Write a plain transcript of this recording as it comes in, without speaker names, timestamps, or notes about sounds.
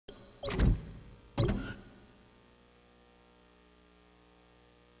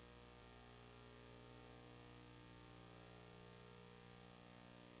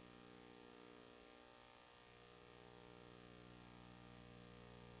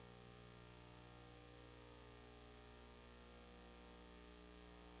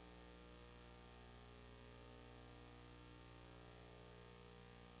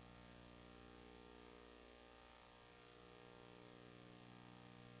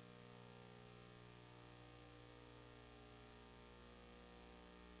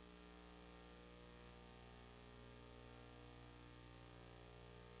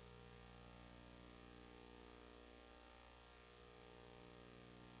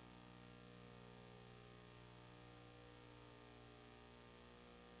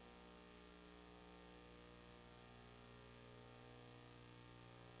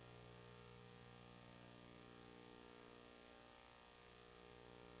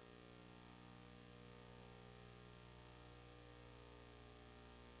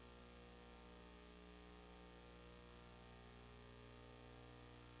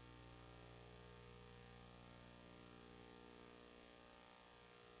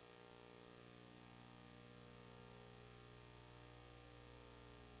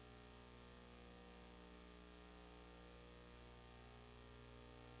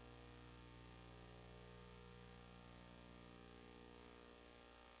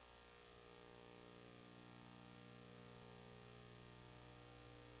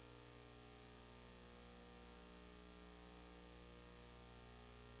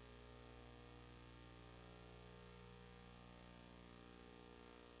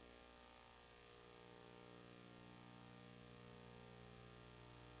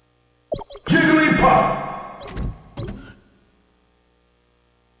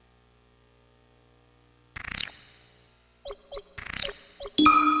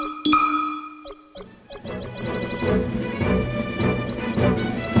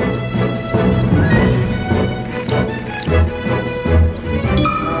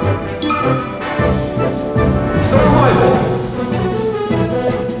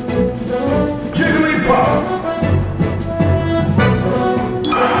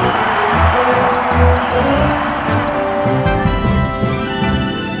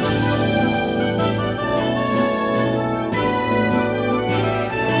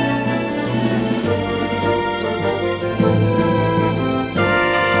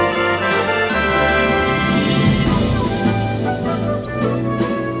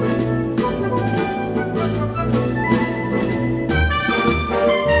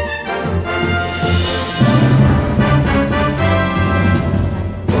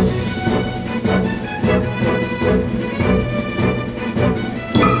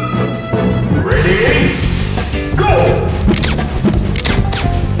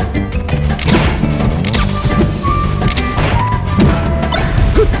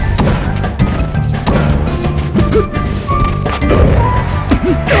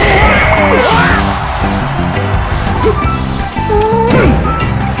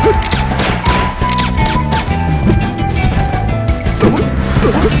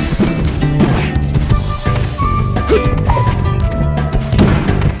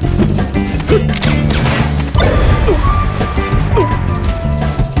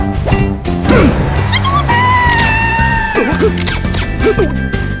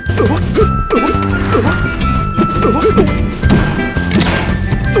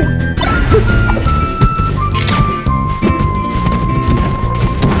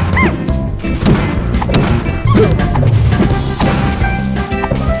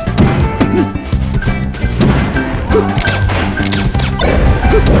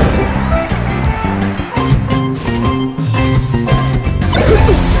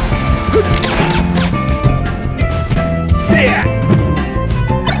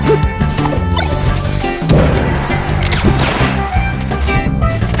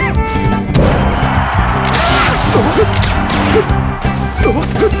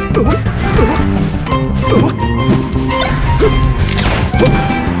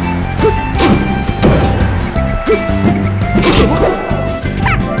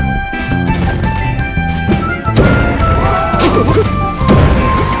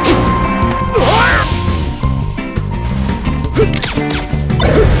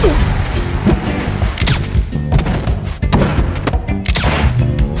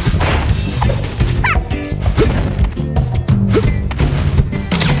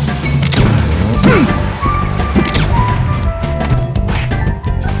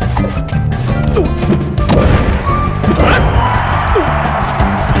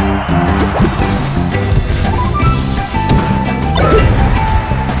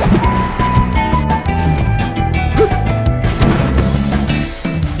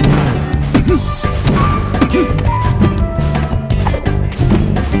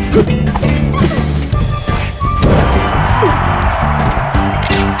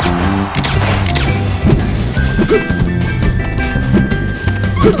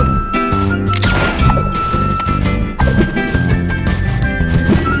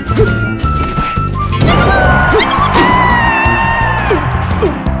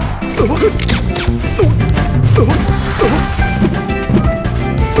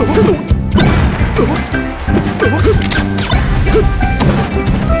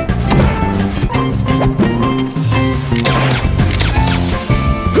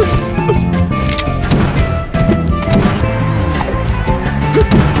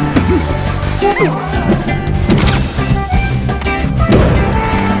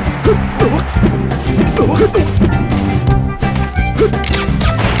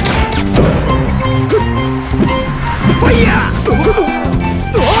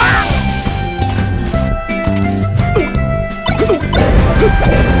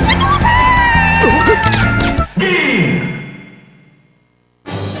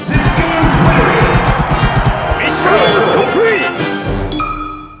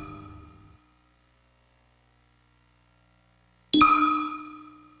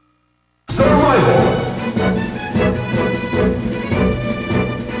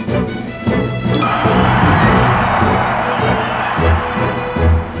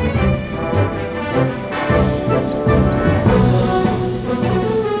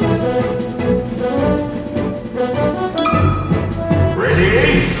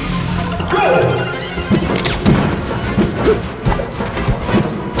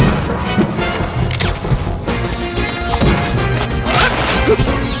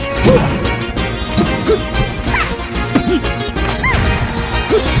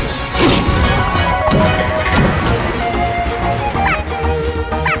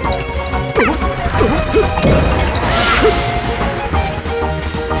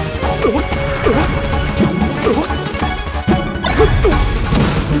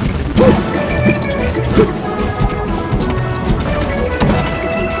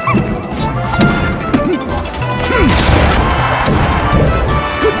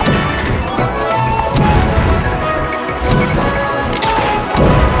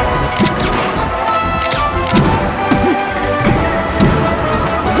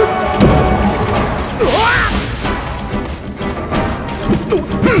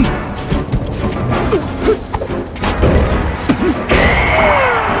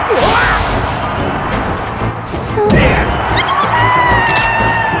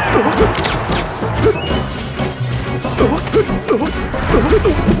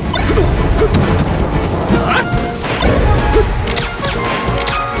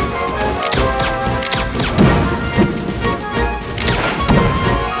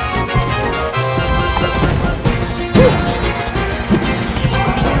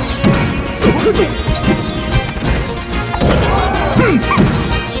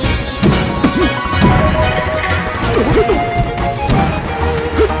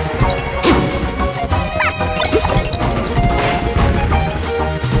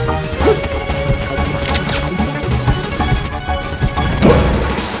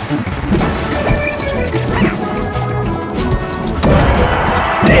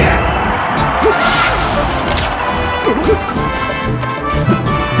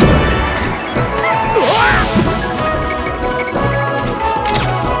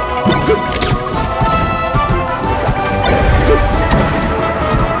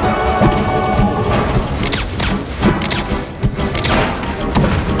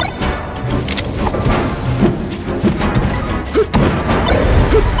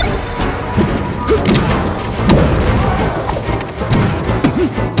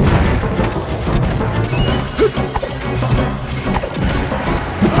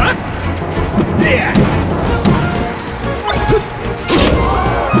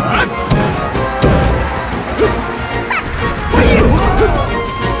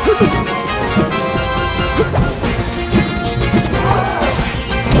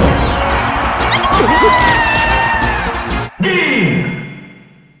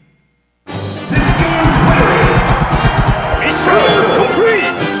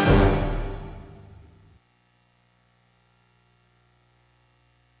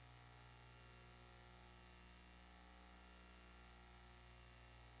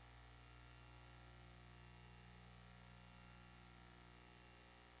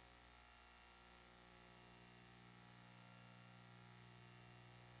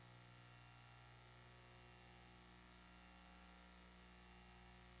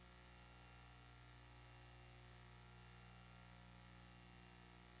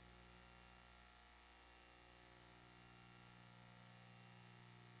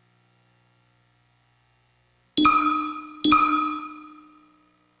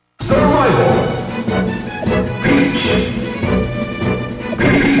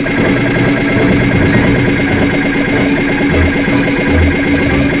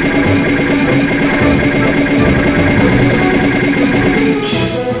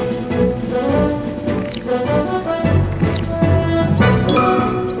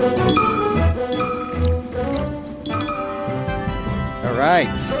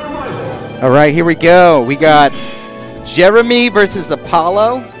All right, here we go. We got Jeremy versus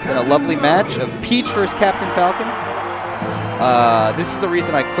Apollo in a lovely match of Peach versus Captain Falcon. This is the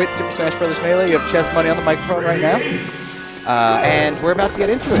reason I quit Super Smash Bros. Melee. You have chess money on the microphone right now. And we're about to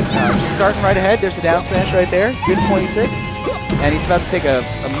get into it. Just starting right ahead, there's a down smash right there. Good 26. And he's about to take a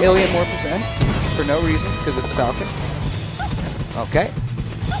million more percent for no reason, because it's Falcon. Okay.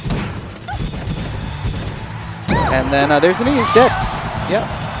 And then there's an E, he's dead. Yep.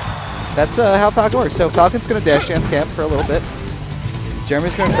 That's how Falcon works. So Falcon's going to dash dance camp for a little bit.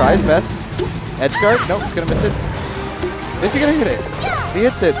 Jeremy's going to try his best. Edge guard? Nope, he's going to miss it. Is he going to hit it? If he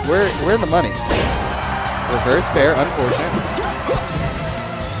hits it, we're in the money. Reverse fair, unfortunate.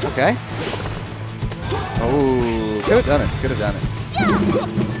 Okay. Oh, could have done it. Could have done it.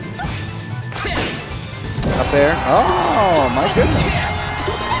 Up there. Oh, my goodness.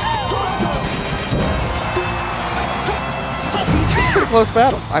 Pretty close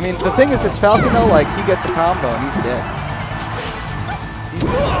battle. I mean, the thing is, it's Falcon though. Like, he gets a combo and he's dead. He's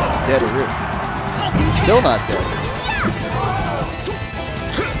dead or He's still not dead.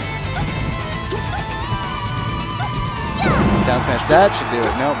 Down smash. That should do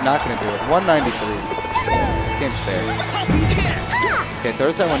it. Nope, not gonna do it. 193. This game's fair. Okay,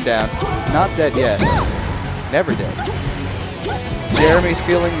 throws that one down. Not dead yet. Never dead. Jeremy's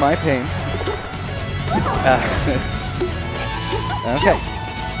feeling my pain. Okay.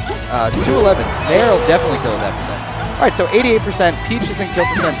 211. Nair will definitely kill that percent. Alright, so 88%. Peach isn't kill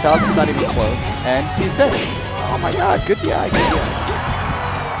percent. Falcon's not even close. And he's dead. Oh my god. Good DI. Good DI.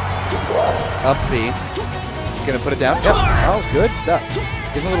 Up B. Gonna put it down. Yep. Oh, good stuff.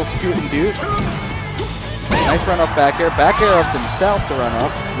 Give him a little scoot and do. Nice run off back air. Back air up himself to run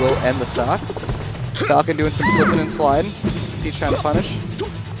off. Will end the stock. Falcon doing some slipping and sliding. Peach trying to punish.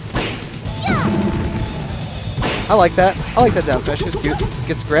 I like that. I like that down smash. It's cute.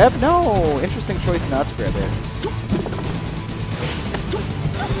 Gets grabbed? No! Interesting choice not to grab there.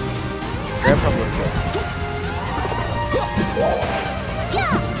 Grab probably would have killed.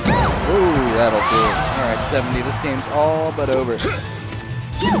 Ooh, that'll do it. Alright, 70. This game's all but over.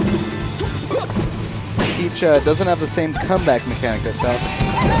 Peach doesn't have the same comeback mechanic that Falcon.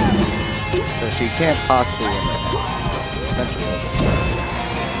 So she can't possibly win right now. That's essentially it.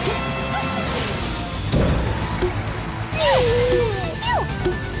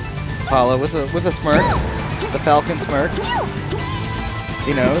 Apollo with a smirk, the Falcon smirk.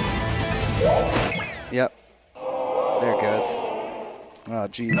 He knows. Yep. There it goes. Oh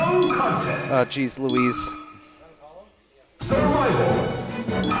jeez. Oh jeez, Louise.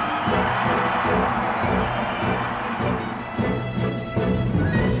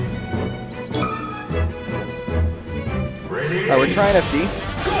 We're trying FD.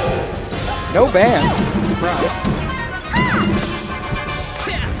 No bans. I'm surprised.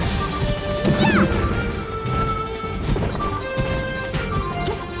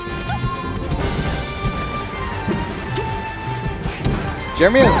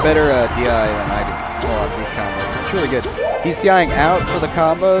 Jeremy has better DI than I do. Well, these combos. It's really good. He's DIing out for the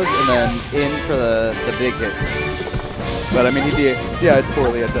combos and then in for the big hits. But I mean, he DIs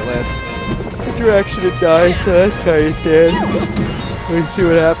poorly at that last interaction and die, so that's kind of sad. Let's see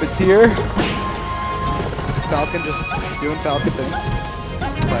what happens here. Falcon just doing Falcon things.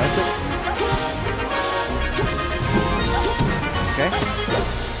 Classic. Okay.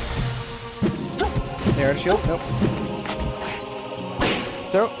 Air and shield? Nope.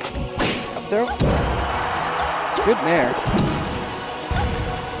 Throw. Up throw. Good nair.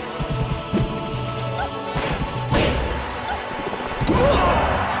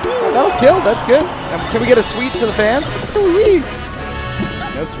 Oh, that'll kill. That's good. Can we get a sweet for the fans? Sweet.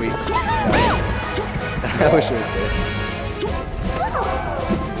 No sweet. No. I wish it was there.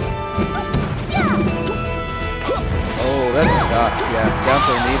 Oh, that's a stock. Yeah, down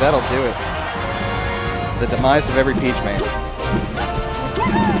to the knee. That'll do it. The demise of every Peach main.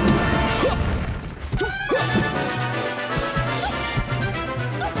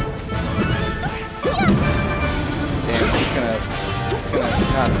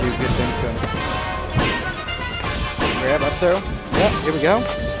 Not do good things to him. Grab up throw. Yep, here we go.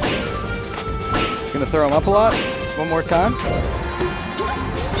 Gonna throw him up a lot. One more time.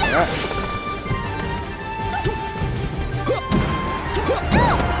 Alright.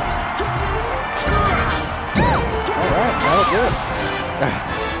 Alright, that'll do it.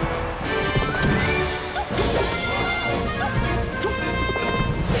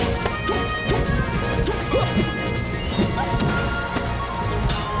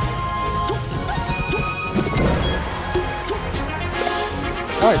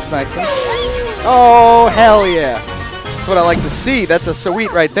 Alright, snipes him. Oh, hell yeah. That's what I like to see. That's a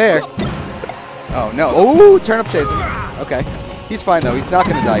sweet right there. Oh, no. Oh, turnip chasing. Okay. He's fine, though. He's not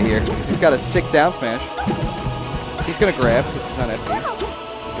going to die here because he's got a sick down smash. He's going to grab because he's on FD.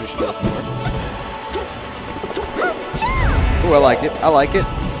 We should be looking for. Ooh, I like it. I like it.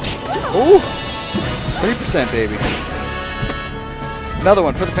 Ooh. 3%, baby. Another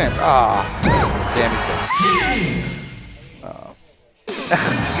one for the fans. Ah. Damn, he's dead. Oh.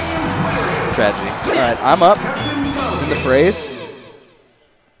 Tragedy. All right, I'm up in the phrase.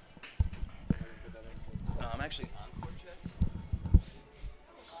 I'm actually Encore chess.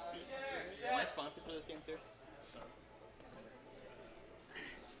 Am I sponsored for this game too?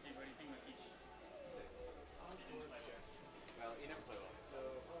 Well, you never play well. So,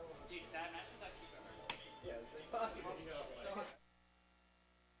 dude, that match was actually yeah, it's impossible.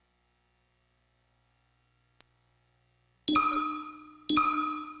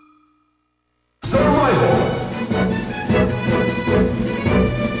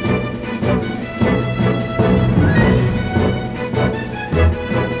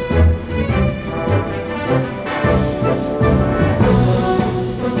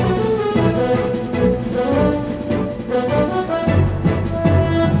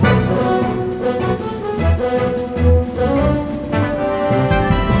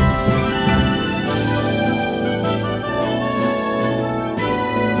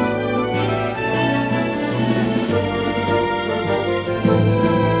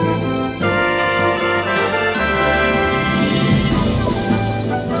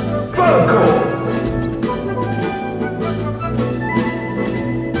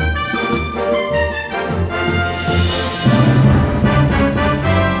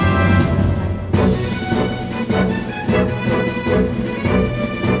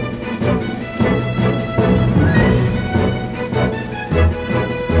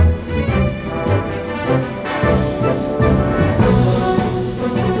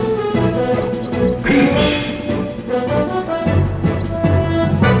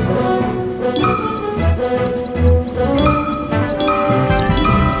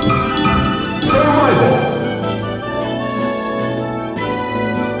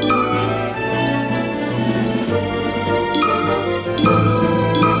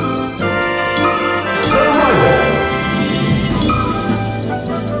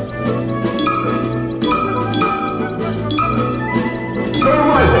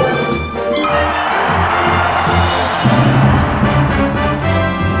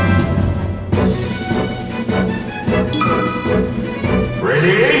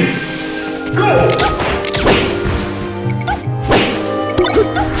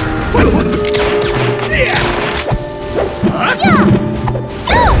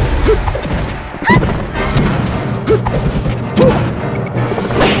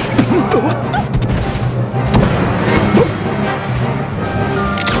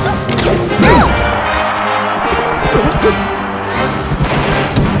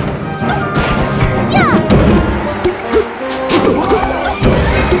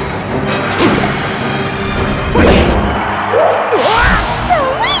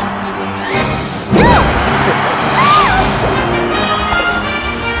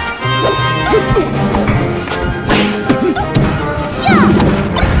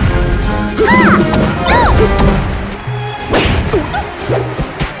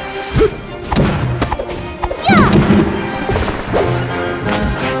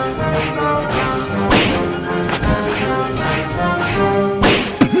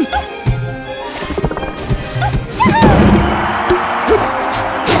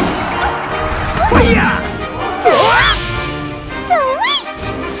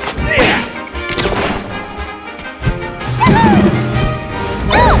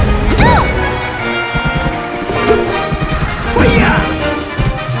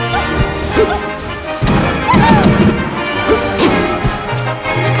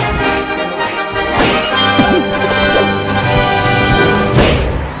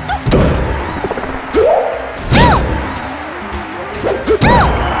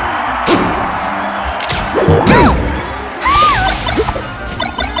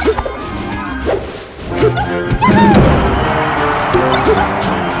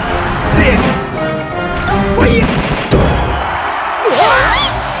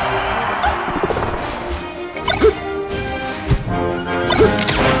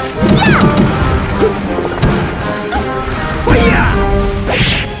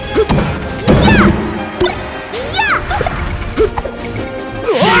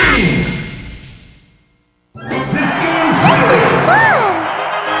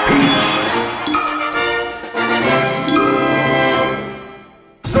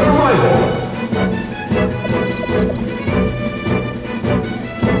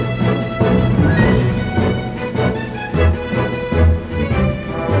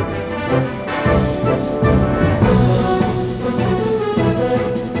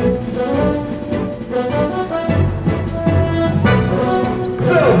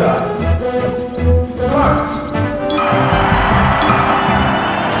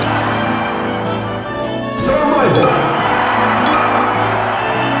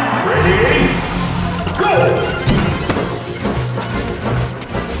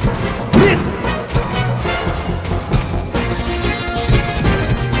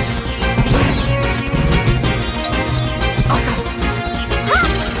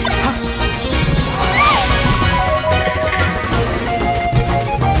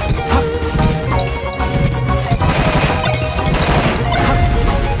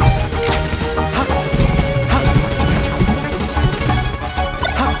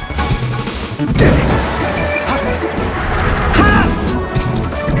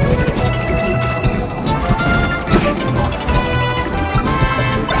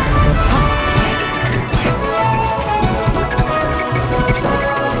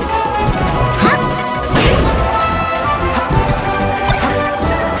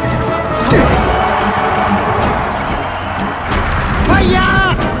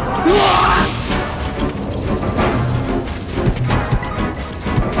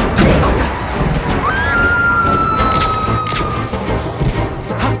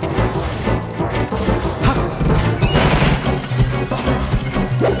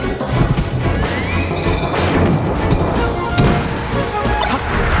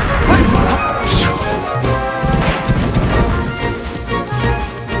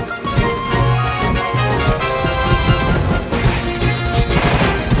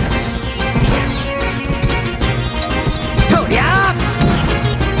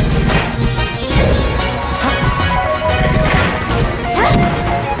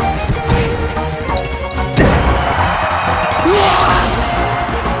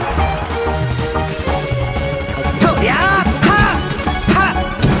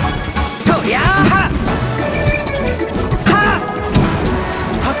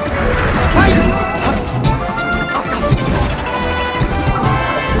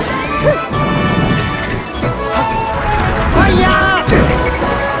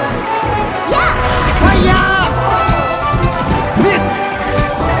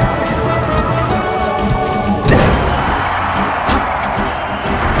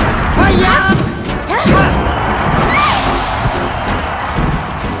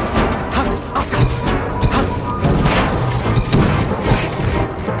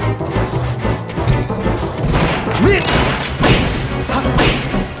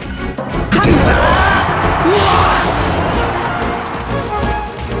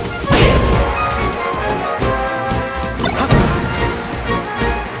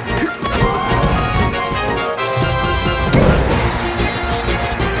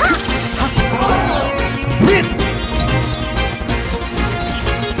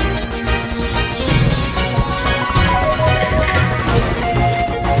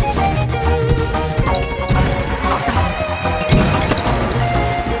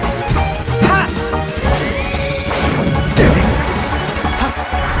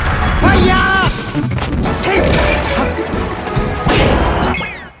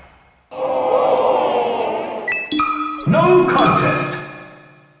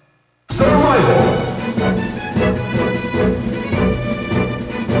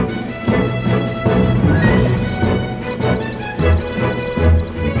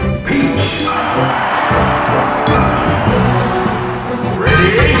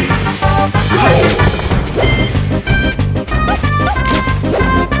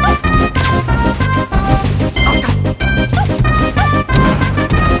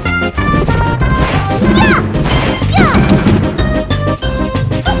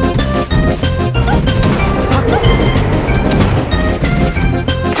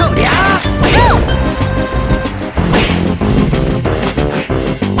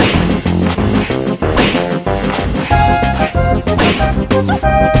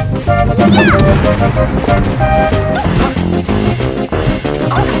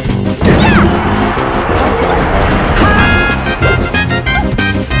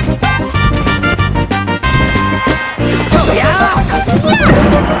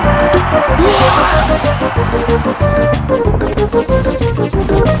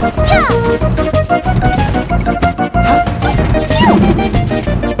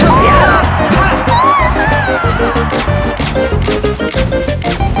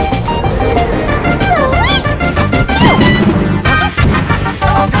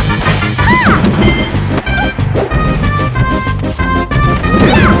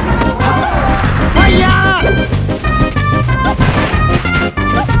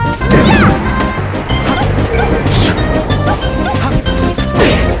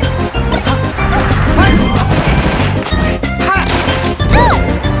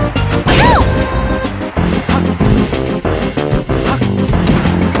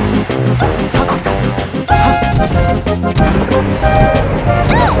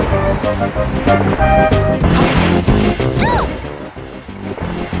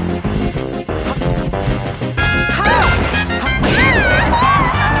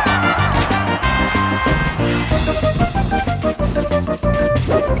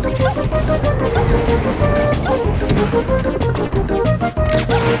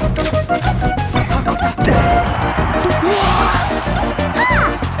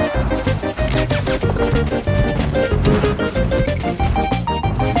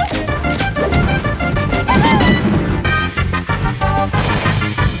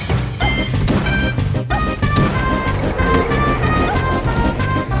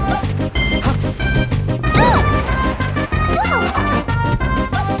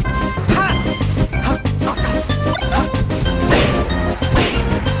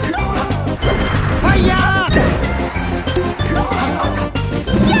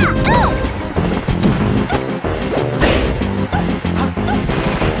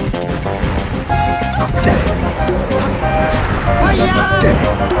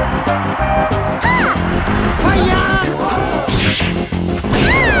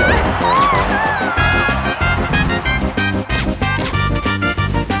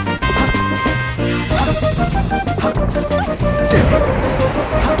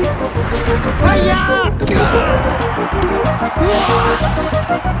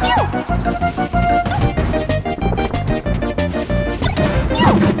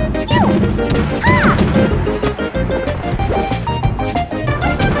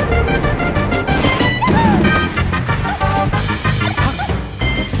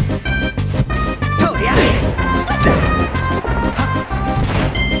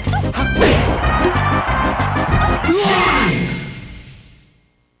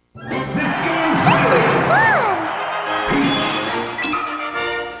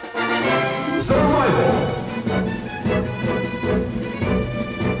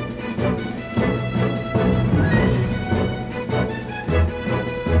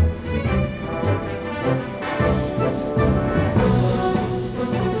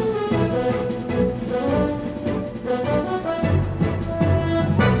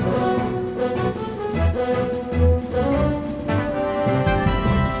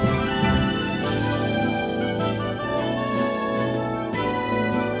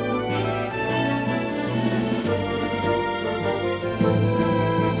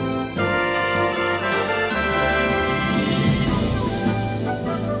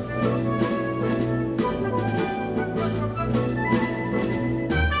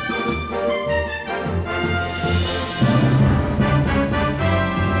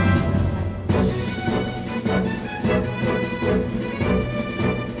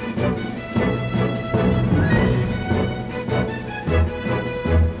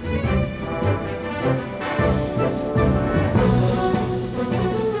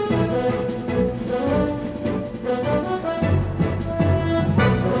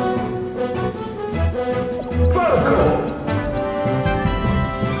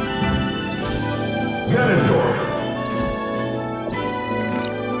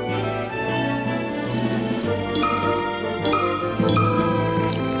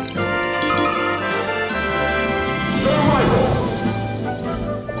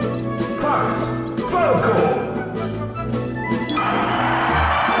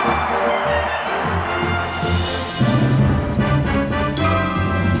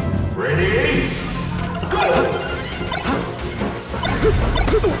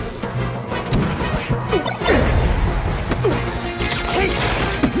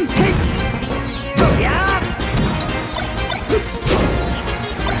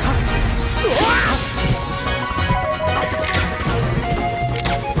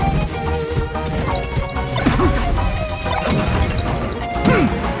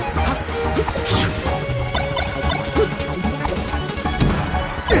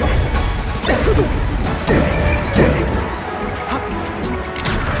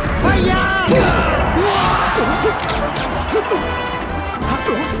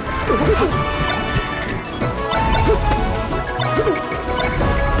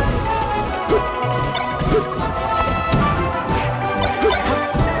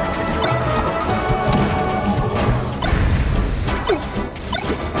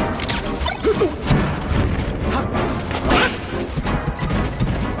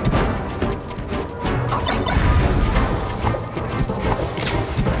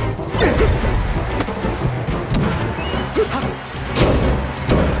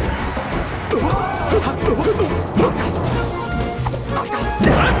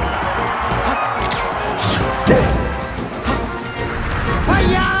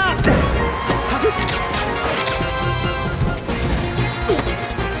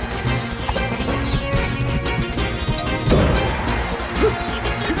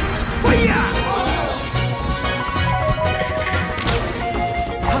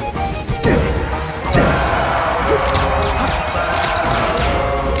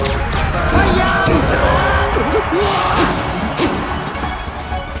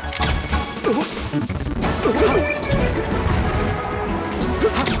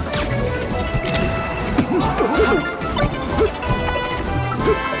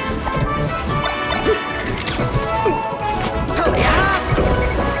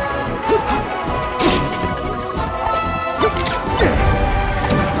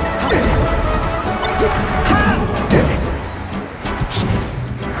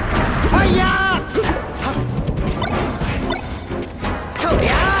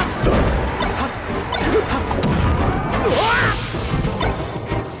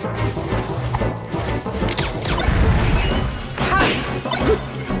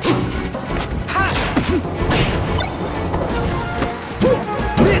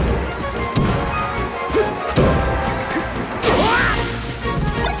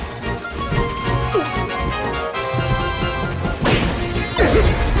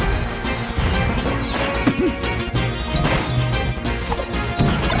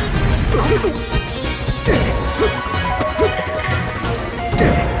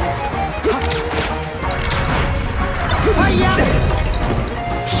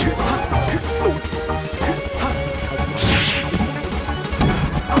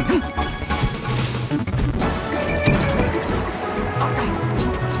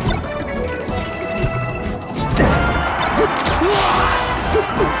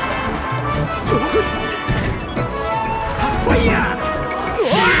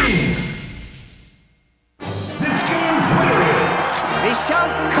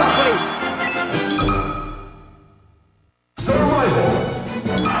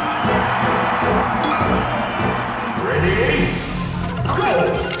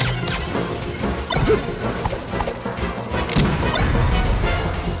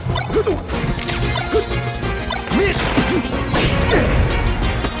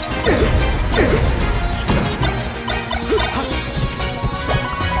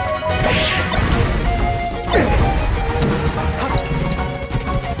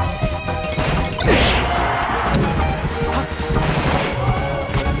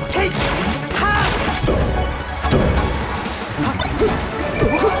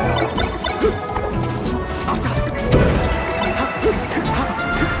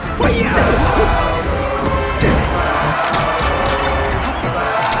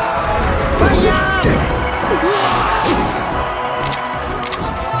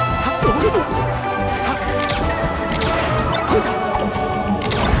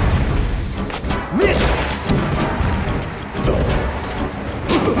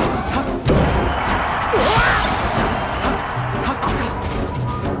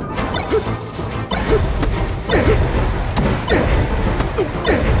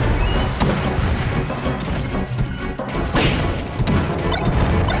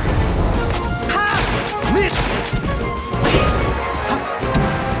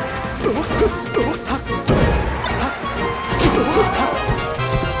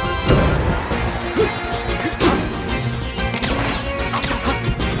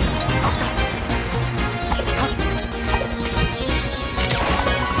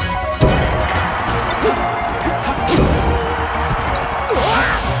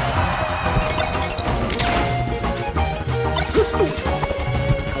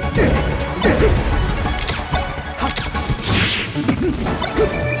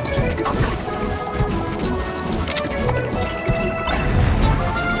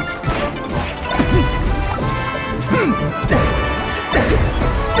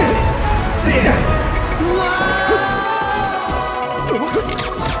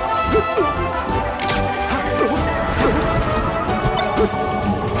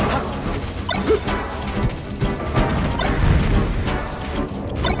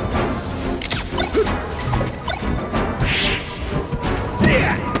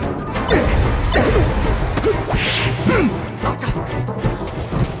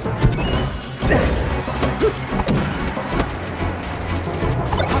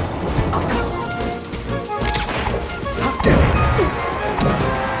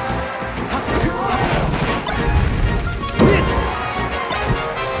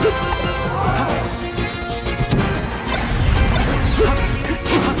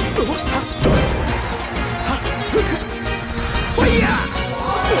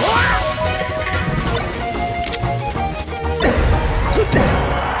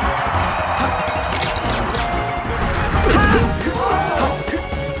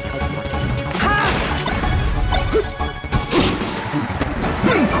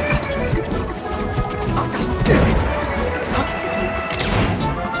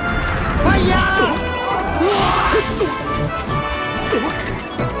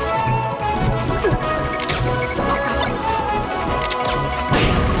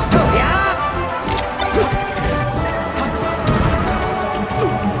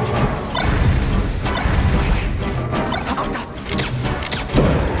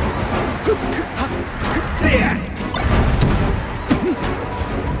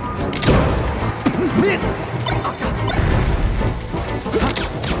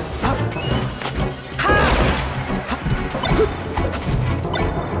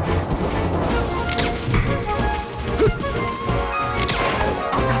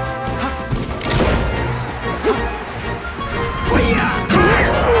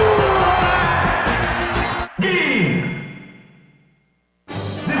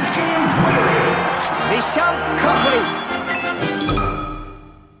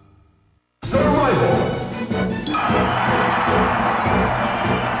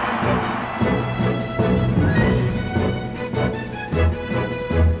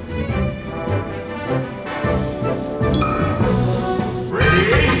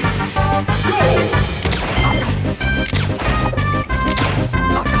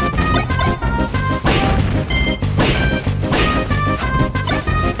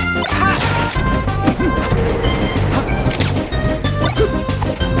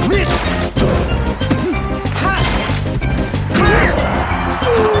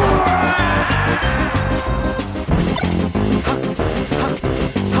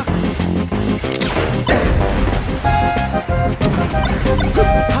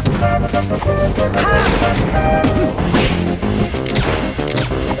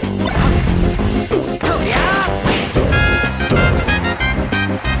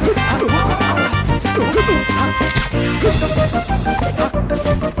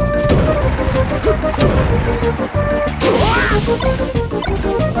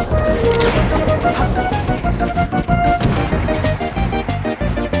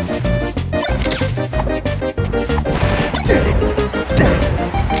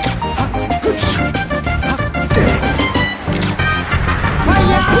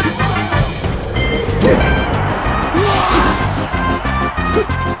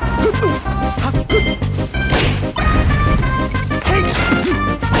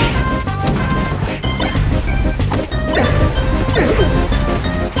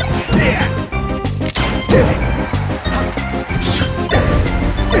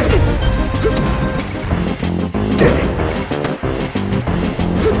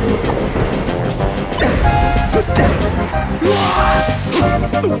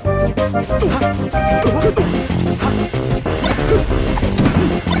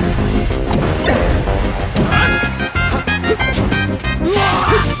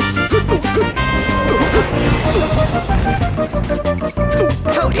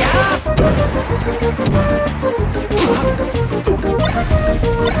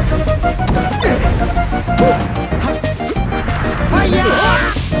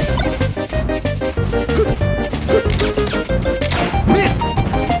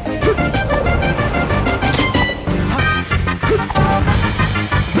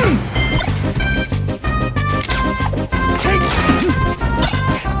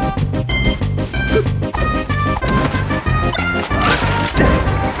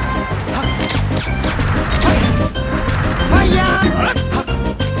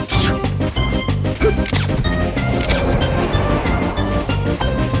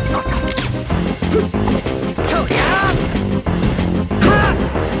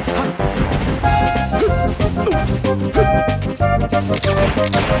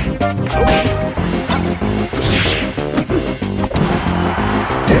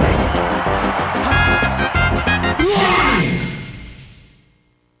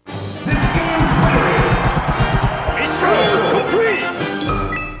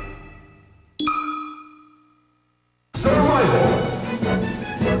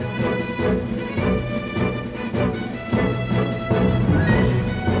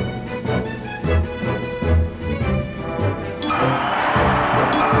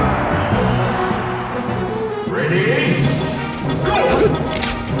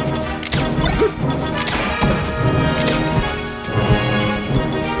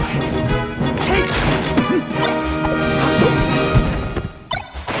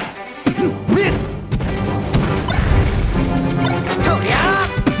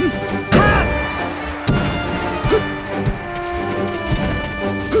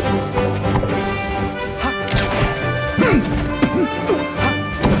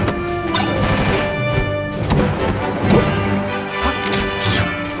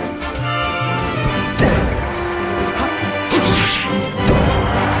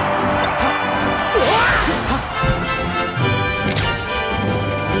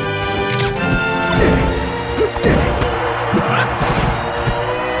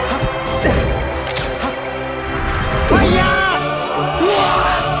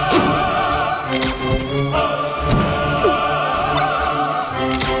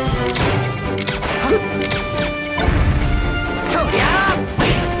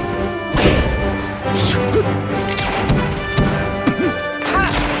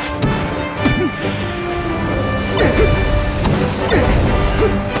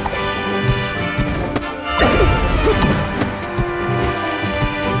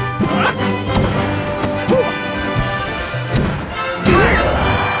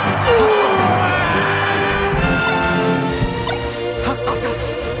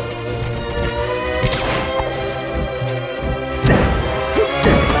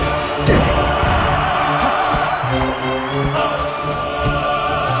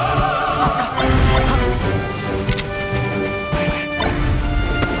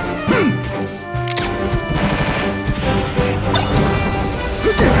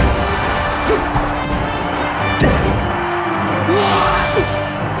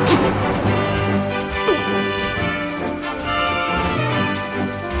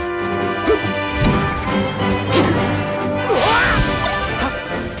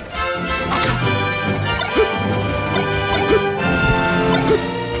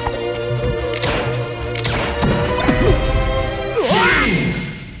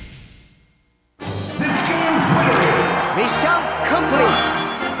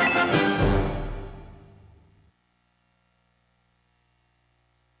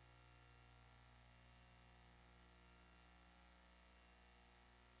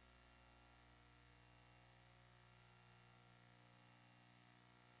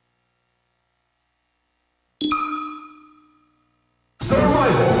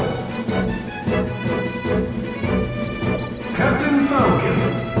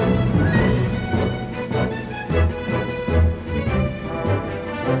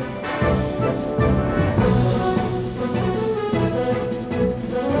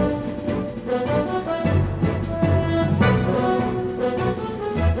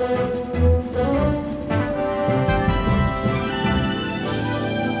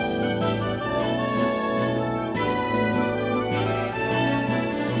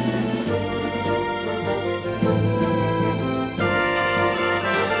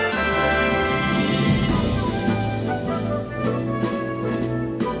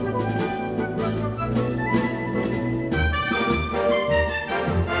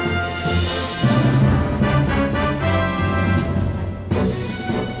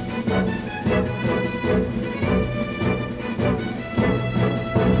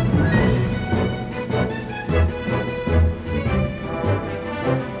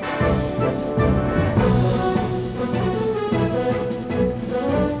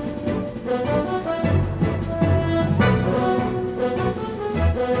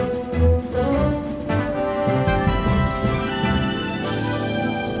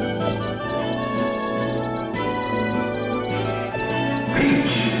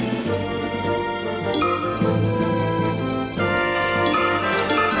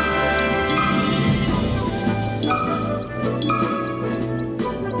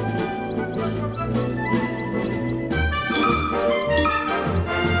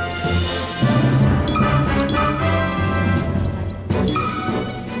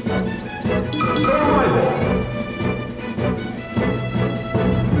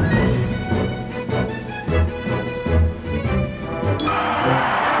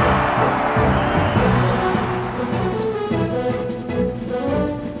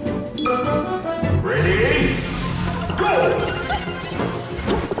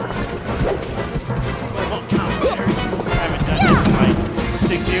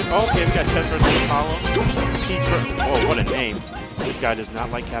 Okay, we got Chess versus Apollo. Peach versus... Whoa, what a name. This guy does not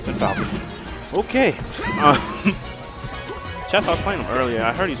like Captain Falcon. Okay. Chess, I was playing him earlier.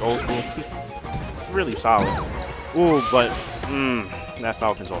 I heard he's old school. He's really solid. Ooh, but that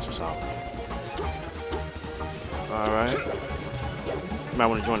Falcon's also solid. Alright. You might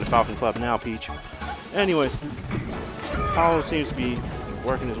want to join the Falcon Club now, Peach. Anyways, Apollo seems to be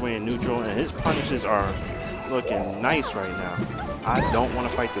working his way in neutral, and his punishes are looking nice right now. I don't want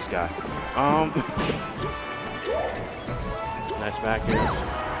to fight this guy. Nice back airs.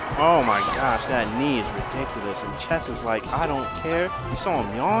 Oh my gosh, that knee is ridiculous. And Chess is like, I don't care. You saw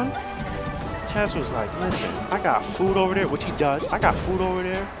him yawn? Chess was like, listen, I got food over there, which he does. I got food over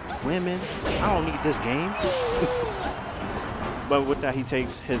there, women. I don't need this game. But with that, he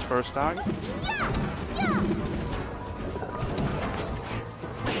takes his first stock.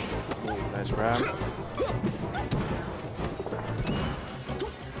 Ooh, nice grab.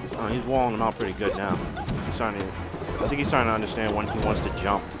 Oh, he's walling him out pretty good now. He's starting to, I think he's starting to understand when he wants to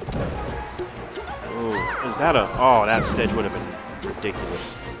jump. Ooh, is that a... Oh, that stitch would have been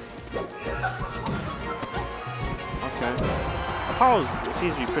ridiculous. Okay. Apollo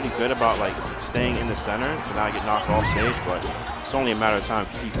seems to be pretty good about, like, staying in the center to not get knocked off stage, but it's only a matter of time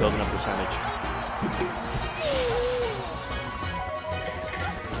to keep building up percentage.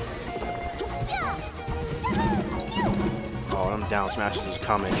 Oh, them down smashes is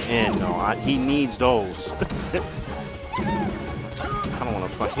coming in. No, he needs those. I don't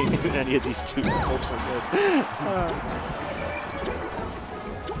want to fight any of these two folks so good.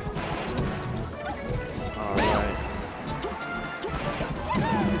 Alright.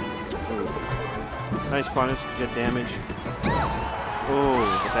 Nice punish, good damage.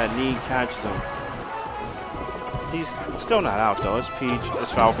 Oh, but that knee catches him. He's still not out though. It's Peach,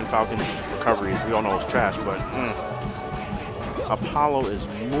 it's Falcon. Falcon's recovery, we all know it's trash, but Apollo is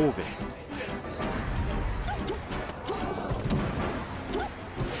moving.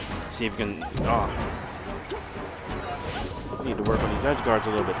 See if you can. Oh, need to work on these edge guards a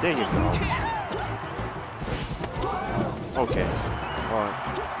little bit. There you go. Okay. Well,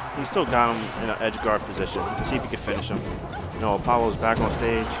 he still got him in an edge guard position. Let's see if he can finish him. No, Apollo's back on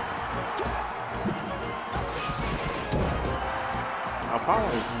stage. Apollo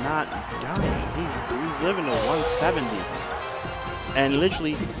is not dying. He's living to 170. And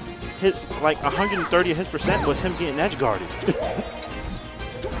literally, hit like 130 of his percent was him getting edge guarded.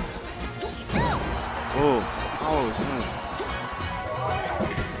 Oh, Apollo's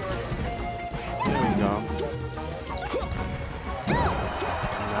There we go.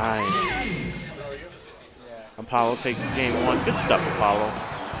 Nice. Apollo takes game one. Good stuff, Apollo.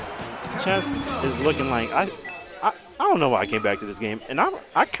 Chess is looking like I don't know why I came back to this game, and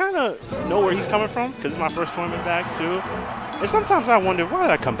I kind of know where he's coming from because it's my first tournament back too. And sometimes I wonder why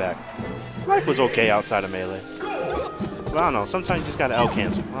did I come back. Life was okay outside of Melee, but I don't know. Sometimes you just gotta L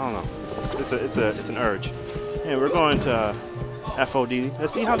cancel. I don't know. It's an urge. And we're going to FOD.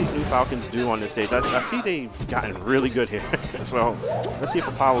 Let's see how these new Falcons do on this stage. I see they've gotten really good here. So let's see if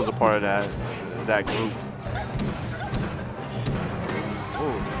Apollo's a part of that group.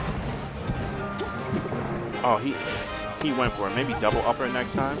 Ooh. Oh, he went for it. Maybe double upper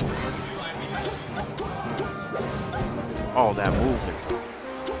next time. Oh, that movement.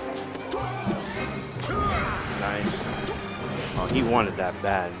 Nice. Oh, he wanted that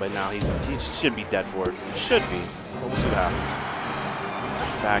bad, but now he should be dead for it. He should be. But we'll see what happens.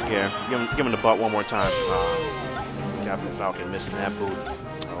 Back here. Give him the butt one more time. Captain Falcon missing that boot.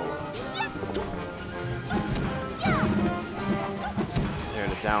 Oh. There,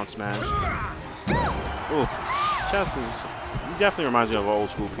 the down smash. Ooh. Chess he definitely reminds me of old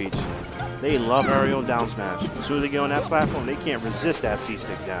school Peach. They love aerial down smash. As soon as they get on that platform, they can't resist that C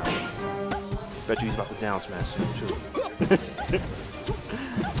stick down. Bet you he's about to down smash soon too.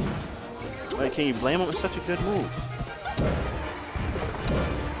 Like, can you blame him? It's such a good move.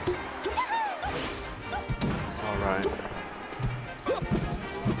 Alright.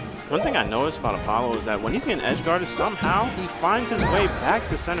 One thing I noticed about Apollo is that when he's getting edge guarded, somehow he finds his way back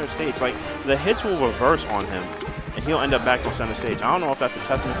to center stage. Like, the hits will reverse on him, and he'll end up back on center stage. I don't know if that's a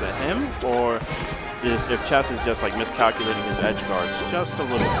testament to him, or if Chess is just, like, miscalculating his edge guards just a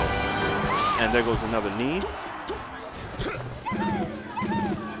little bit. And there goes another knee.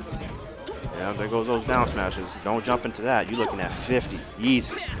 Yeah, there goes those down smashes. Don't jump into that. You're looking at 50.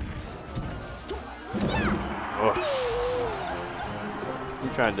 Easy. Ugh. He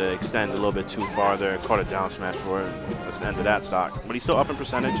tried to extend a little bit too far there. Caught a down smash for it. That's the end of that stock. But he's still up in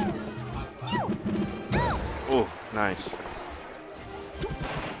percentage. Oh, nice.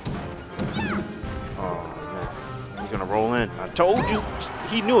 Oh, man. He's going to roll in. I told you.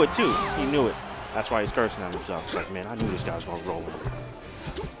 he knew it too. He knew it. That's why he's cursing at himself. He's like, man, I knew this guy was gonna roll in.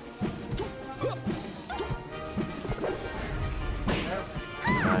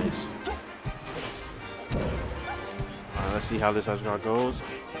 Nice. All right, let's see how this edge guard goes.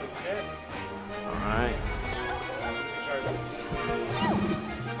 All right.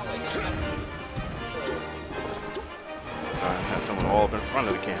 Trying to have someone all up in front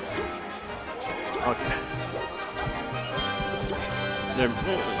of the camera. Okay.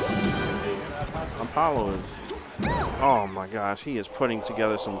 Apollo is, oh my gosh, he is putting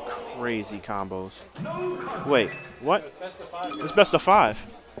together some crazy combos. Wait, what? It's best of 5.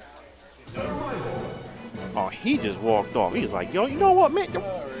 Oh, he just walked off. He's like, yo, you know what, man?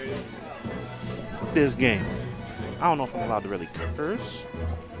 This game. I don't know if I'm allowed to really curse,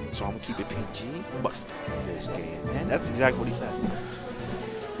 so I'm gonna keep it PG, but this game, man. That's exactly what he said.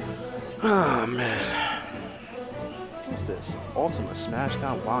 Oh, man. What's this? Ultimate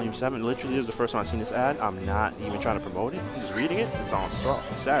Smashdown Volume 7. Literally, this is the first time I've seen this ad. I'm not even trying to promote it. I'm just reading it. It's on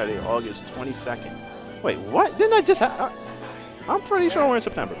Saturday, August 22nd. Wait, what? Didn't I just have... I'm pretty sure we're in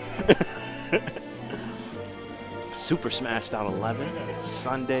September. Super Smashdown 11,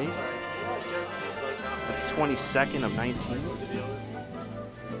 Sunday, the 22nd of 19.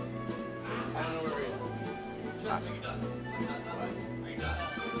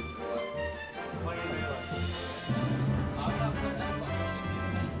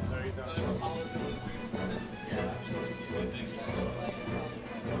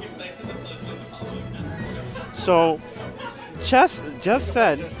 So, Chess just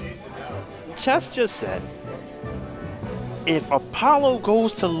said, if Apollo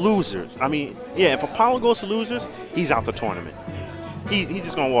goes to losers, if Apollo goes to losers, he's out the tournament. He's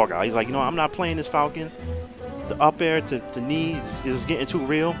just going to walk out. He's like, you know, I'm not playing this Falcon. The up air to knee is getting too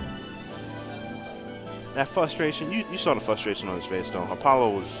real. That frustration, you saw the frustration on his face, though.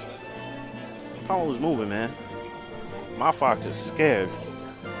 Apollo was moving, man. My Fox is scared.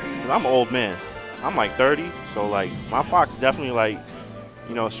 'Cause I'm an old man. I'm like 30, so like my Fox is definitely like,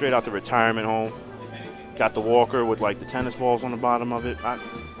 you know, straight out the retirement home. Got the walker with like the tennis balls on the bottom of it.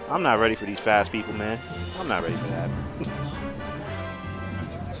 I'm not ready for these fast people, man. I'm not ready for that.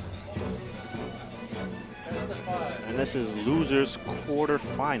 And this is losers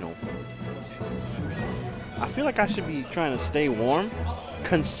quarterfinal. I feel like I should be trying to stay warm,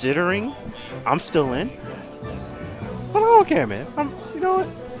 considering I'm still in. But I don't care, man. You know what?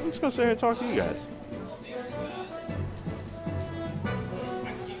 I'm just gonna sit here and talk to you guys.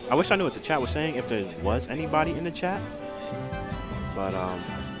 I wish I knew what the chat was saying, if there was anybody in the chat. But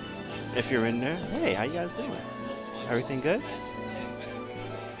if you're in there, hey, how you guys doing? Everything good?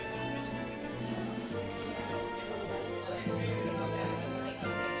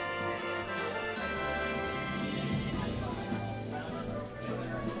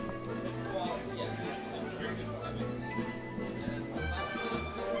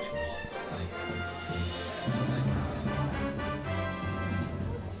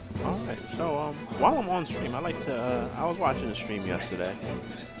 So while I'm on stream, I like to. I was watching the stream yesterday.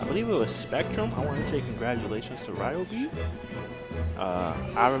 I believe it was Spectrum. I want to say congratulations to Ryobeat.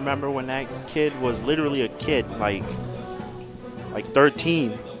 I remember when that kid was literally a kid, like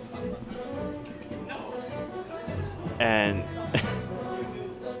 13, and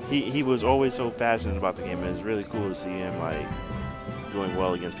he was always so passionate about the game. And it's really cool to see him like doing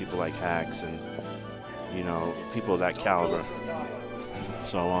well against people like Hacks and, you know, people of that caliber.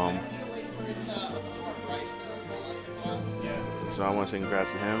 So So I want to say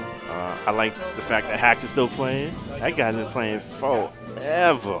congrats to him. I like the fact that Hacks is still playing. That guy's been playing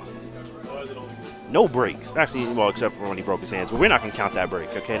forever. No breaks. Actually, well, except for when he broke his hands. But we're not going to count that break,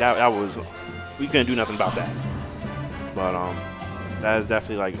 okay? That was, we couldn't do nothing about that. But that is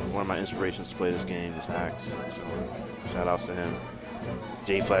definitely like one of my inspirations to play this game is Hacks. So shout outs to him.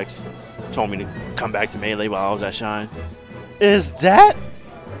 J-Flex told me to come back to Melee while I was at Shine. Is that?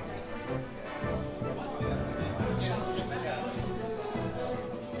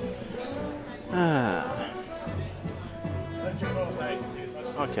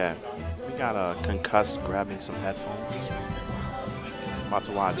 Okay, we got a concussed grabbing some headphones. About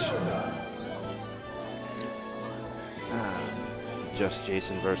to watch Just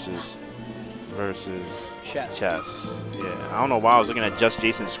Jason versus Chess. Yeah, I don't know why I was looking at Just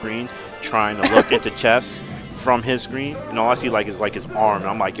Jason's screen, trying to look into Chess from his screen, and all I see is his arm. And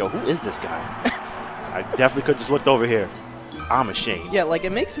I'm like, yo, who is this guy? I definitely could have just looked over here. I'm ashamed. Yeah, like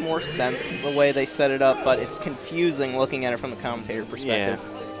it makes more sense the way they set it up, but it's confusing looking at it from the commentator perspective.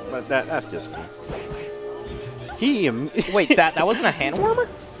 Yeah, but that's just me. Wait, that wasn't a hand warmer?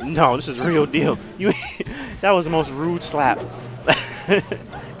 No, this is real deal. That was the most rude slap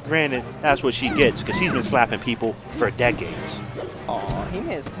Granted, that's what she gets because she's been slapping people for decades. Oh, he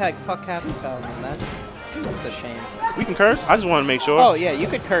made his tag fuck Captain Falcon. That's a shame. We can curse? I just want to make sure. Oh, yeah, you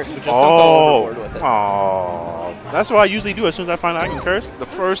could curse, but just don't go overboard with it. Oh, that's what I usually do as soon as I find out I can curse. The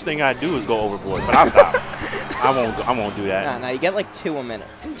first thing I do is go overboard, but I'll stop. I won't do that. Nah, you get like 2 a minute.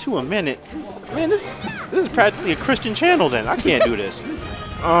 2 a minute? Man, this is practically a Christian channel then. I can't do this.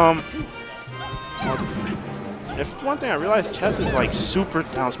 If one thing I realized, chess is like super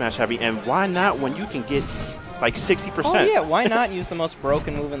down smash heavy, and why not when you can get like 60%? Oh yeah, why not use the most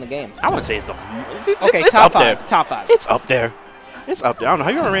broken move in the game? I wouldn't say it's the okay, it's top up there. five. Top 5. It's up there. It's up there. I don't know.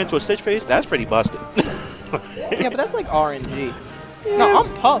 Have you ever ran into a Stitch face? That's pretty busted. Yeah, but that's like RNG. Yeah. No,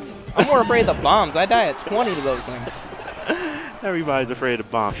 I'm Puff. I'm more afraid of the bombs. I die at 20 to those things. Everybody's afraid of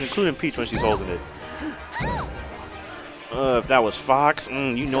bombs, including Peach when she's holding it. If that was Fox,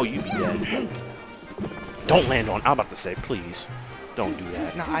 you know you'd be dead. Don't land on. I'm about to say, please, don't do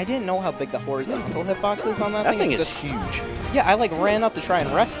that. No, I didn't know how big the horizontal hitbox is on that thing. That thing is just huge. Yeah, I like ran up to try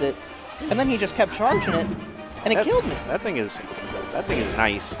and rest it, and then he just kept charging it, and it killed me. That thing is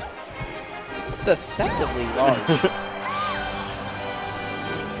nice. It's deceptively large.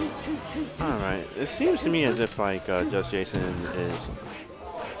 All right. It seems to me as if like Just Jason is.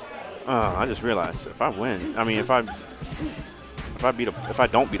 I just realized if I win, I mean if I don't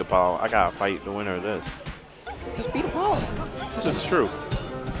beat Apollo, I gotta fight the winner of this. Just beat Apollo. This is true.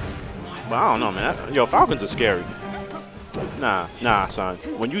 But I don't know, man. Yo, Falcons are scary. Nah, son.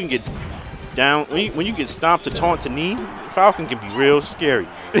 When you can get down, when you get stomped to taunt to knee, Falcon can be real scary.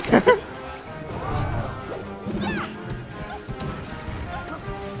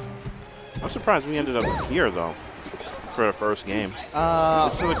 I'm surprised we ended up here though for the first game.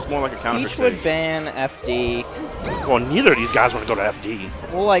 This looks more like a counter. Peach would ban FD. Well, neither of these guys want to go to FD.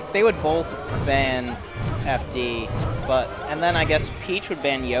 Well, like they would both ban FD, and then I guess Peach would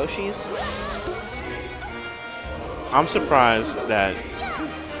ban Yoshi's. I'm surprised that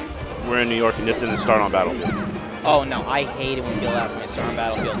we're in New York and this didn't start on Battlefield. Oh no, I hate it when people ask me to start on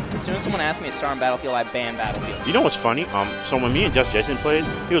Battlefield. As soon as someone asks me to start on Battlefield, I ban Battlefield. You know what's funny? So when me and Just Jason played,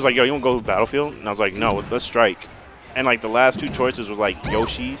 he was like, "Yo, you want to go to Battlefield?" And I was like, "No, let's Strike." And like the last 2 choices were like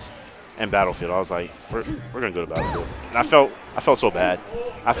Yoshi's and Battlefield. I was like, "We're gonna go to Battlefield." And I felt so bad.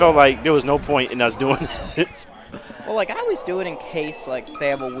 I felt like there was no point in us doing it. Well, like I always do it in case like they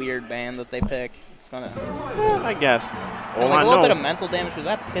have a weird band that they pick. It's gonna. I guess. And like a little bit of mental damage because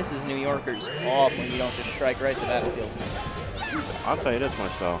that pisses New Yorkers off when you don't just strike right to Battlefield. I'll tell you this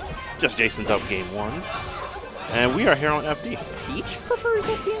much though. Just Jason's up game 1, and we are here on FD. Peach prefers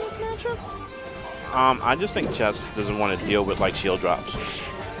FD in this matchup. I just think Chess doesn't want to deal with like shield drops,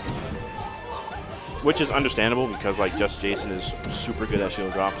 which is understandable because like Just Jason is super good at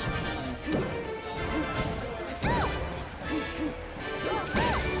shield drops.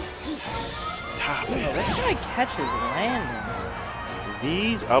 Stop it. Oh, this guy catches landings.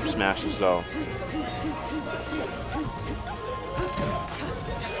 These up smashes though.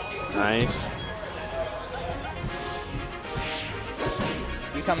 Nice.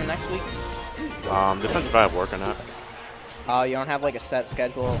 You coming next week? Depends if I have work or not. Oh, you don't have like a set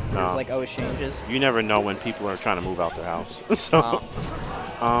schedule? No. There's like always changes? You never know when people are trying to move out their house. So,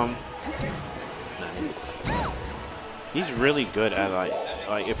 he's really good at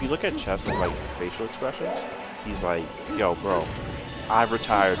like if you look at Chess's like facial expressions, he's like, "Yo, bro, I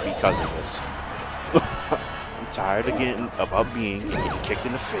retired because of this. I'm tired of up being and getting kicked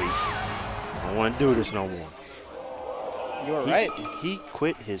in the face. I don't want to do this no more." You were right. He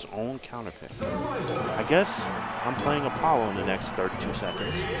quit his own counter pick. I guess I'm playing Apollo in the next 32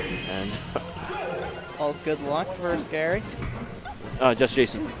 seconds. And well, good luck versus Gary. Just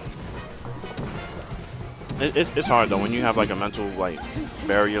Jason. It's hard though when you have like a mental like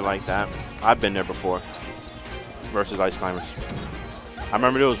barrier like that. I've been there before. Versus Ice Climbers. I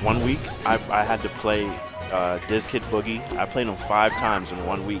remember there was 1 week I had to play Diz Kid Boogie. I played him 5 times in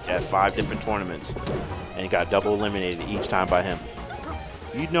 1 week at 5 different tournaments. And got double eliminated each time by him.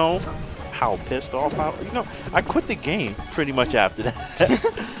 You know how pissed off I quit the game pretty much after that.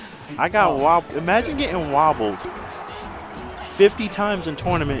 I got wobbled. Imagine getting wobbled 50 times in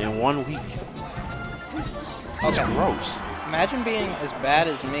tournament in 1 week. That's gross. Imagine being as bad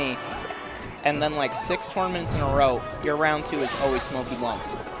as me, and then like 6 tournaments in a row, your round 2 is always Smoky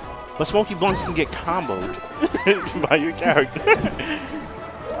Blunts. But Smoky Blunts can get comboed by your character.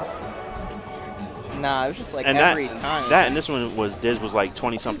 Nah, it was just like every time. That and this one was Diz was like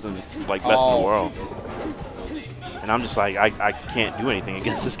 20-something, like best in the world. And I'm just like, I can't do anything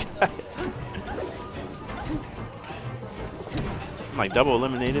against this guy. I'm like double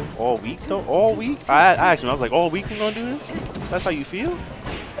eliminated all week though? All week? I asked him, I was like, all week we're gonna do this? That's how you feel?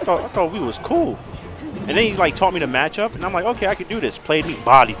 I thought we was cool. And then he like taught me to match up, and I'm like, okay, I can do this. Played me,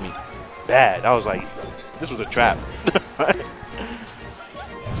 bodied me, bad. I was like, this was a trap.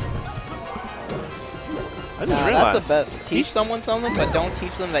 I didn't realize. That's the best. Teach someone something, but don't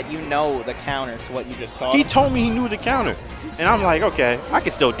teach them that you know the counter to what you just taught He them. told me he knew the counter, and I'm like, okay, I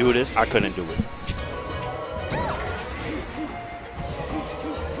can still do this. I couldn't do it.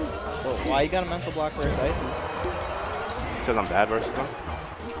 Well, why you got a mental block versus Ices? Because I'm bad versus them.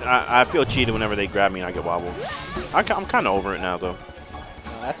 I feel cheated whenever they grab me and I get wobbled. I'm kind of over it now, though.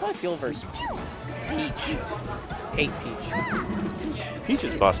 That's how I feel versus Peach. Hate Peach. Peach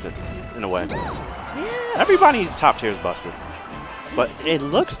is busted, in a way. Yeah. Everybody top tier is busted. But it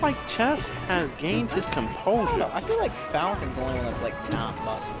looks like Chess has gained his composure. I feel like Falcon's the only one that's, like, not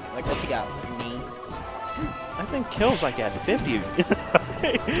busted. Like, what's he got? Like, me? I think Kill's, like, at 50.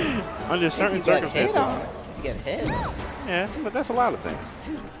 Under certain circumstances. You get hit. Yeah, but that's a lot of things.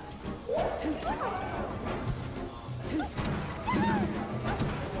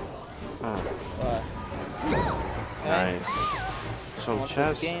 Nice. So Once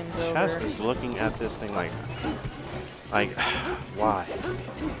Chess this game's is looking at this thing like, why?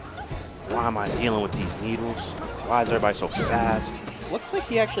 Why am I dealing with these needles? Why is everybody so fast? Looks like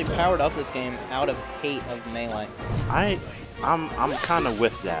he actually powered up this game out of hate of melee. I'm kind of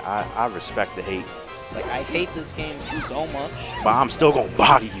with that. I respect the hate. Like, I hate this game so much. But I'm still gonna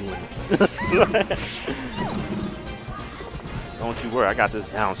body you in it. Don't you worry, I got this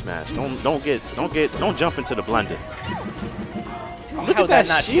down smash. Don't jump into the blender. Look at that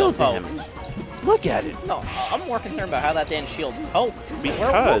not shield poke. damage. Look at it. No, I'm more concerned about how that damn shield poked.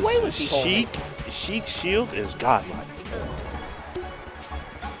 Because what way was he holding? Sheik's shield is godlike.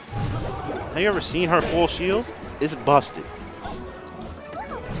 Have you ever seen her full shield? It's busted.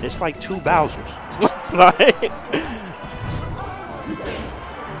 It's like 2 Bowsers. Like,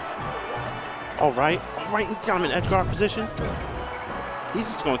 all right, we got him in edge guard position.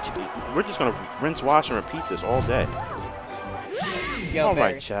 We're just gonna rinse, wash, and repeat this all day. Yo, all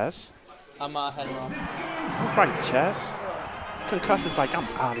Barry. right, Chess. I'm heading off. All right, Chess. Concuss is like, I'm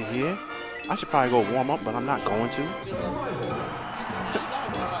out of here. I should probably go warm up, but I'm not going to.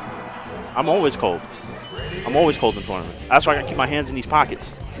 I'm always cold. I'm always cold in tournament. That's why I gotta keep my hands in these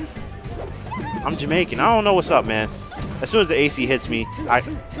pockets. I'm Jamaican. I don't know what's up, man. As soon as the AC hits me,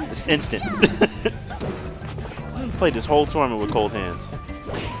 it's instant. Played this whole tournament with cold hands.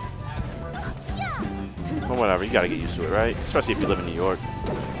 But whatever, you gotta get used to it, right? Especially if you live in New York.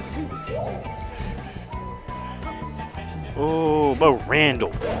 Oh, but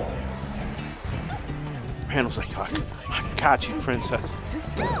Randall. Randall's like, I got you, princess.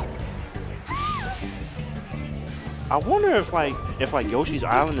 I wonder if Yoshi's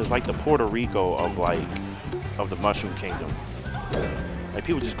Island is like the Puerto Rico of the Mushroom Kingdom. Like,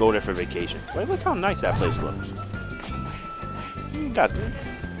 people just go there for vacation. Like, look how nice that place looks. You got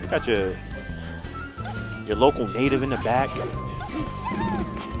your local native in the back.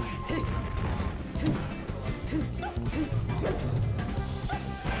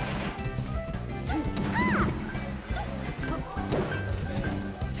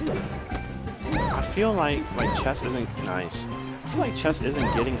 I feel like Chess isn't nice. I feel like Chess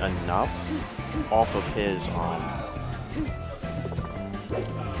isn't getting enough off of his ugh.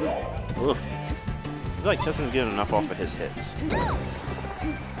 I feel like Chess isn't getting enough off of his hits.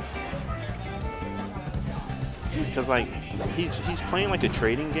 Because like he's playing like a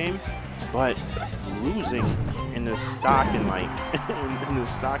trading game, but losing in the stock and in the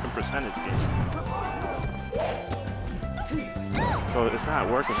stock and percentage game. So it's not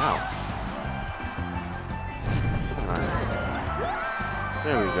working out. Alright.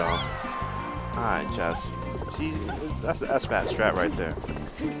 There we go. Alright, Chess. See, that's the S-Bat strat right there.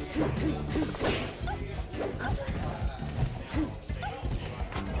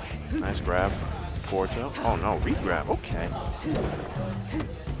 Nice grab. Forward tilt. Oh no, re-grab. Okay.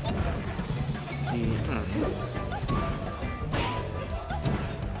 See,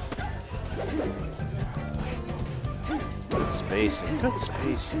 Good spacing. Good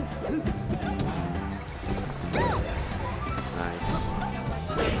spacing. Nice.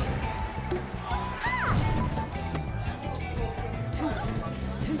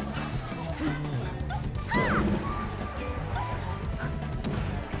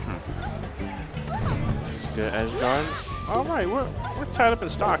 Good edge guard. All right, we're tied up in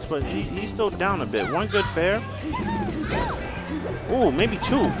stocks, but he's still down a bit. One good fair. Ooh, maybe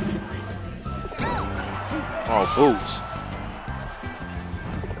 2. Oh, boots.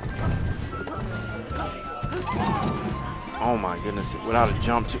 Oh my goodness! Without a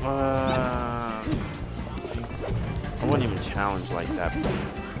jump, I wouldn't even challenge like that.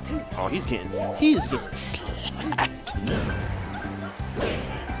 Oh, he's getting slapped.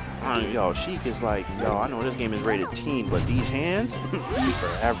 Yo, Sheik is like, yo, I know this game is rated teen, but these hands, be for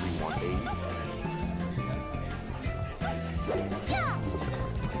everyone, baby.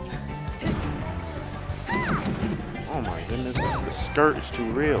 Oh my goodness, the skirt is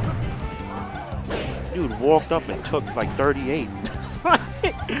too real. Dude walked up and took like 38.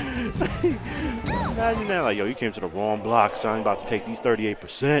 Imagine that, like, yo, you came to the wrong block, so I'm about to take these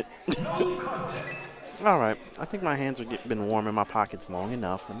 38%. Alright, I think my hands have been warm in my pockets long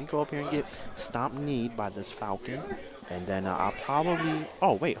enough. Let me go up here and get stomped kneed by this Falcon. And then I'll probably...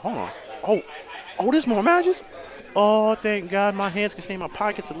 Oh, wait, hold on. Oh, there's more matches? Oh, thank God my hands can stay in my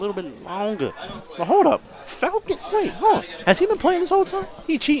pockets a little bit longer. But hold up. Falcon? Wait, hold on. Has he been playing this whole time?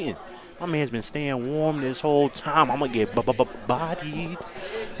 He cheating. My man's been staying warm this whole time. I'm going to get bodied.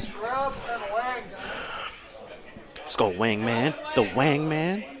 Let's go, Wangman. The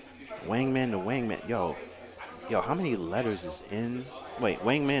Wangman. Wangman the Wangman. Yo, how many letters is in? Wait,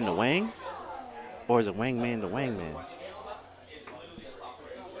 Wangman the Wang? Or is it Wangman the Wangman?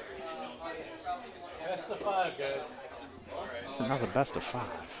 Best of 5, guys. It's another best of 5.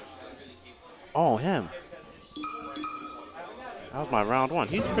 Oh, him. That was my round 1.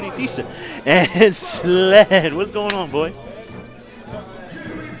 He's pretty decent. And Sled. What's going on, boy?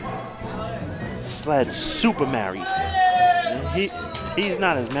 Sled super married. And he's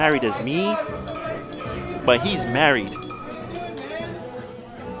not as married as me, but he's married.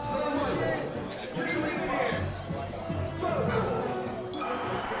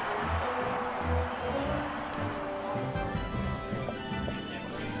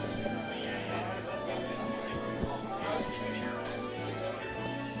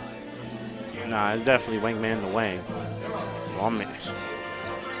 Nah, it's definitely Wangman the Wang. One minute.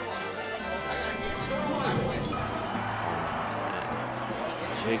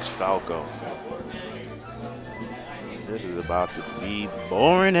 Jigs Falco. This is about to be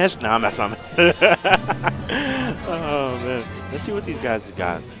boring as... Nah, I'm not something. Oh, man. Let's see what these guys have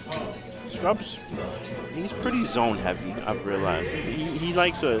got. Scrubs, he's pretty zone heavy, I've realized. He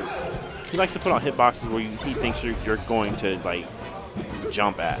likes to put out hitboxes where he thinks you're going to, like,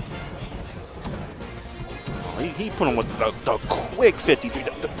 jump at. He put him with the quick 53,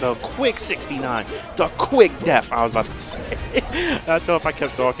 the quick 69, the quick def. I was about to say. I thought if I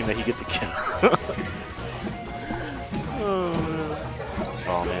kept talking that he'd get the kill.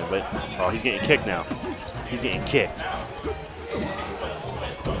 Oh, man. But he's getting kicked now. He's getting kicked.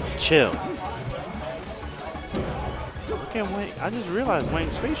 Chill. Look at Wayne. I just realized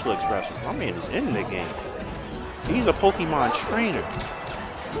Wayne's facial expression. My man is in the game. He's a Pokemon trainer.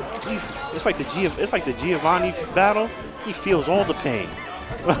 It's like the Giovanni battle. He feels all the pain.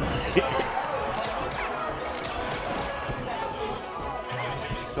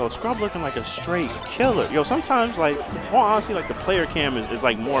 Yo, Scrub looking like a straight killer. Yo, sometimes, like, well, honestly, like, the player cam is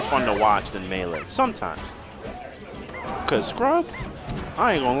like more fun to watch than Melee. Sometimes. Cause Scrub,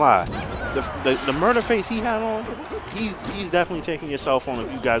 I ain't gonna lie, the murder face he had on, he's definitely taking your cell phone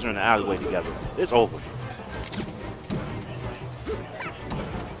if you guys are in the alleyway together. It's over.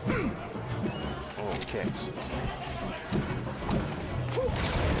 Kicks.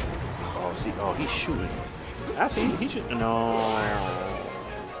 Oh, see, he's shooting. Actually, he should. No.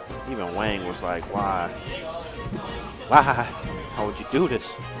 Even Wang was like, why? Why? How would you do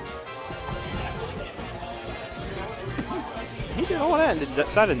this? He did all that and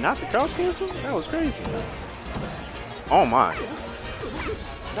decided not to crouch cancel? That was crazy. Oh my.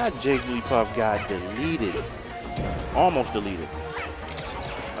 That Jigglypuff got deleted. Almost deleted.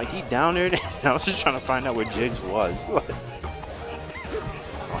 Like, he down there, I was just trying to find out where Jigs was. Oh,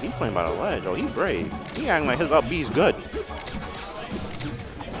 he's playing by the ledge. Oh, he's brave. He acting like his up B's good.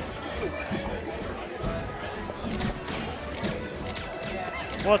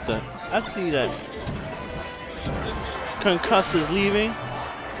 What the? I see that. Concussed is leaving.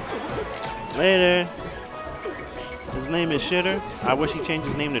 Later. His name is Shitter. I wish he changed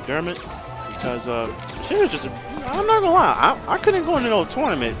his name to Dermot. Because, Shitter's just I'm not gonna lie, I couldn't go into no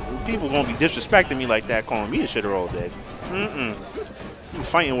tournament. People gonna be disrespecting me like that, calling me a shitter all day.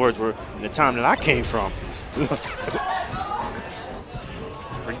 Fighting words were in the time that I came from.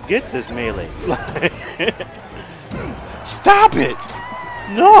 Forget this Melee. Stop it!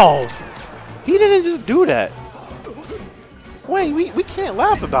 No! He didn't just do that. Wait, we can't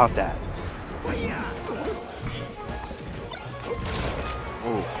laugh about that.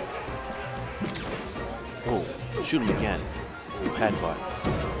 Oh. Oh. Shoot him again. Ooh, headbutt.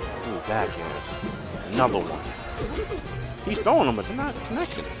 Ooh, back ass. Another one. He's throwing them, but they're not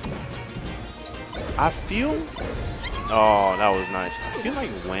connecting. I feel Oh, that was nice. I feel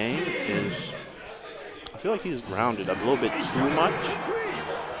like Wang is... I feel like he's grounded a little bit too much.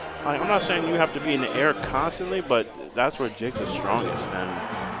 Like, I'm not saying you have to be in the air constantly, but that's where Jigs is strongest. And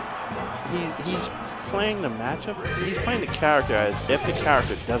he's playing the matchup. He's playing the character as if the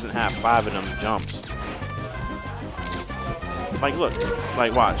character doesn't have 5 of them jumps. Like, look.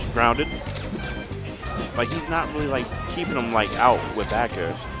 Like, watch. Grounded. Like, he's not really, like, keeping them, like, out with back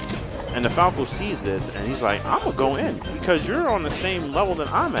airs. And the Falco sees this, and he's like, I'm going to go in because you're on the same level that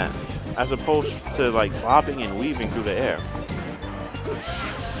I'm at, as opposed to, like, bobbing and weaving through the air.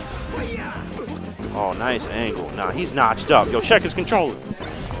 Oh, nice angle. Nah, he's notched up. Yo, check his controller.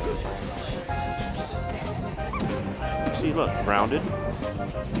 See, look. Grounded.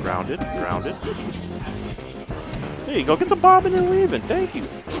 Grounded. Grounded. There you go. Get the bobbing and weaving. Thank you.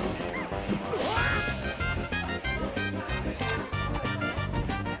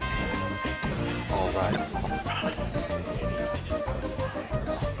 All right.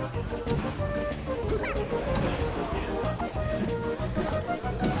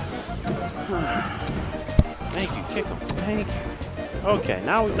 Thank you. Kick him. Thank you. Okay,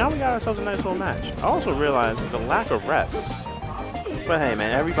 now we got ourselves a nice little match. I also realized the lack of rest. But hey,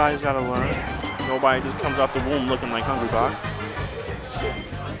 man, everybody's got to learn. Nobody just comes out the womb looking like Hungry Box.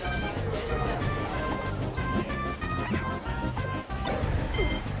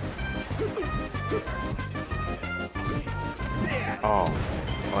 Oh,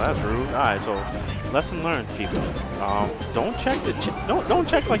 well, that's rude. All right, so lesson learned, people. Don't check don't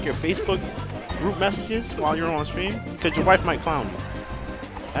check like your Facebook group messages while you're on stream, because your wife might clown you.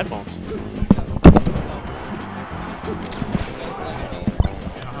 Headphones.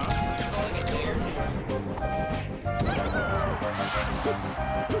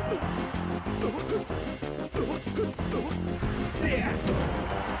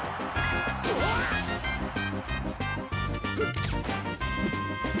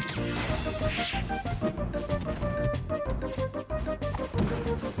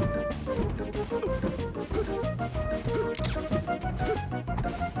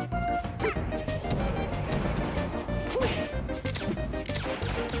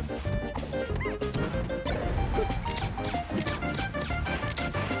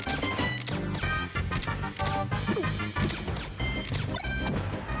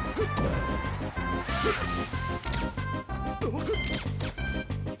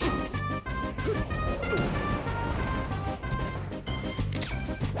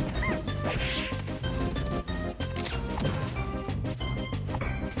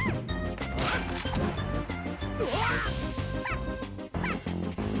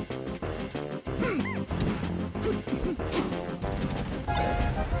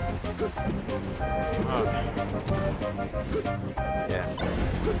 Yeah.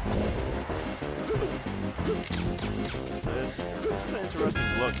 This is an interesting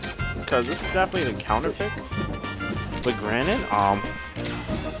look, because this is definitely the counter pick. But granted,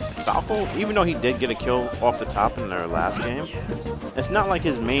 Falco, even though he did get a kill off the top in their last game, it's not like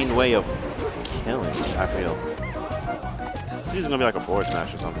his main way of killing, I feel. It's usually gonna be like a forward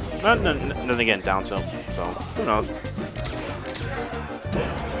smash or something. Then again, down tilt, so who knows.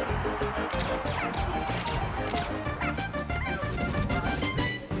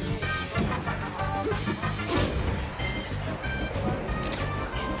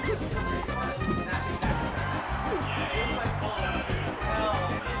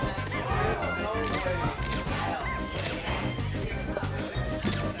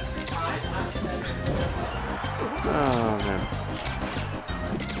 Oh, man.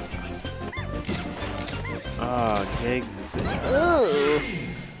 Oh, Jake.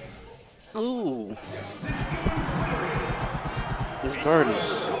 Ooh. This bird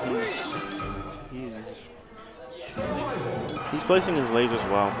he's placing his lasers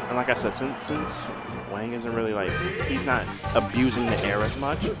well. And like I said, since Wang isn't really like, he's not abusing the air as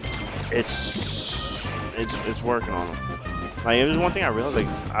much, it's working on him. Like, it was one thing I realized, like,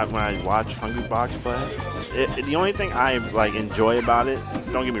 when I watch Hungry Box play, the only thing I like enjoy about it,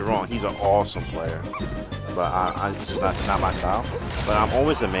 don't get me wrong, he's an awesome player, but it's just not my style. But I'm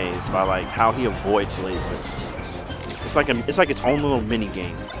always amazed by like how he avoids lasers. It's like its own little mini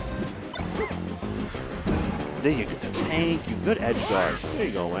game. There you go. Thank you. Good edge guard. There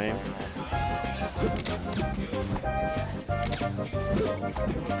you go, Wayne.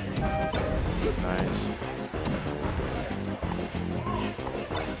 Nice.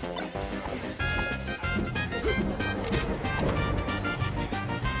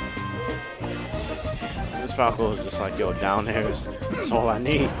 This Falco is just like, yo, down there that's all I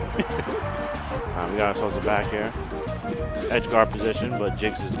need. We got ourselves a back air. Edge guard position, but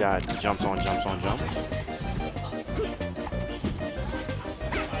Jigs has got jumps on jumps on jumps.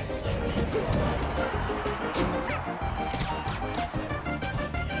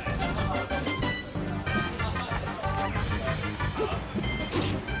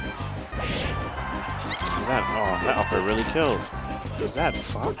 that upper really kills. Is that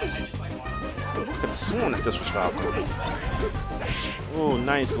Fox? I could have sworn that this was Falco. Oh,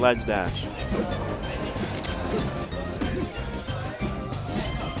 nice ledge dash.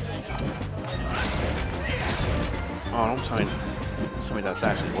 Oh, don't tell me that's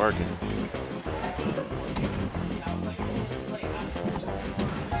actually working.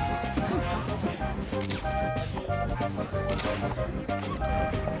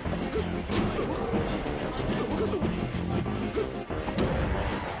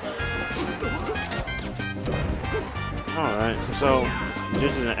 Alright, so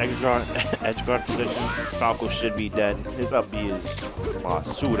just in an edge guard position, Falco should be dead. His up B is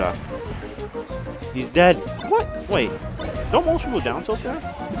Basura. He's dead. What? Wait, don't most people down tilt there?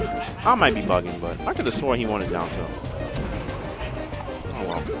 I might be bugging, but I could have sworn he wanted down tilt. Oh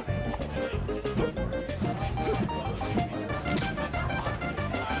well.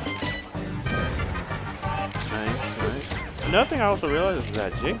 Nice. Another thing I also realized is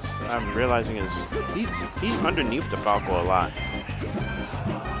that Jinx, I'm realizing, is he's underneath the Falco a lot.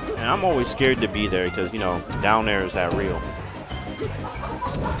 And I'm always scared to be there because, you know, down there is that real.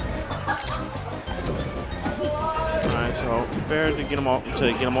 Alright, so fair to get him off of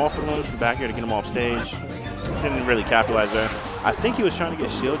him, back here to get him off stage. Didn't really capitalize there. I think he was trying to get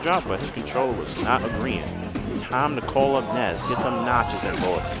shield drop, but his controller was not agreeing. Time to call up Nez. Get them notches in,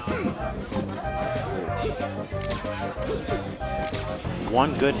 boy.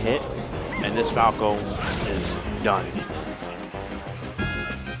 One good hit, and this Falco is done.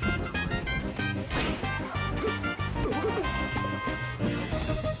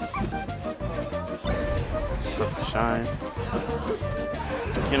 Perfect shine.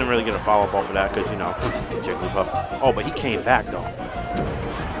 Can't really get a follow-up off of that because, you know, Jigglypuff. Oh, but he came back, though.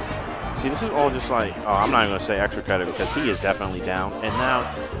 See, this is all just like, oh, I'm not even going to say extra credit because he is definitely down. And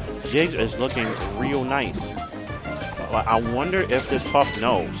now, Jigs is looking real nice. I wonder if this Puff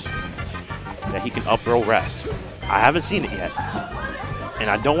knows that he can up throw rest. I haven't seen it yet. And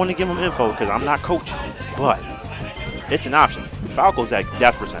I don't want to give him info because I'm not coaching. But it's an option. Falco's at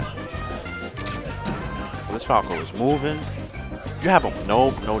death percent. So this Falco is moving. Jab him.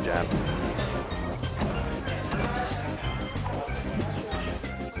 Nope, no jab.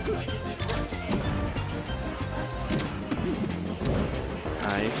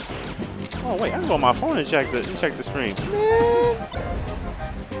 Nice. Oh wait, I can go on my phone and check the stream. Man,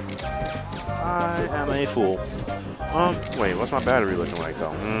 I am a fool. Wait, what's my battery looking like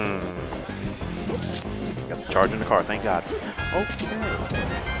though? Got the charger in the car, thank God. Okay.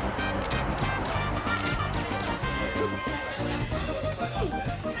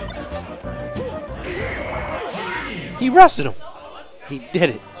 He rested him. He did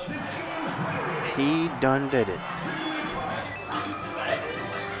it. He done did it.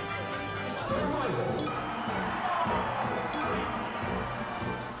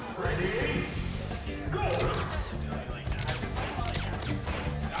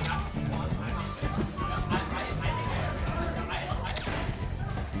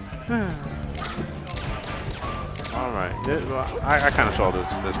 All right, I kind of saw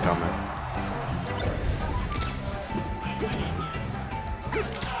this coming.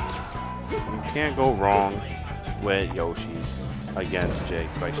 You can't go wrong with Yoshi's against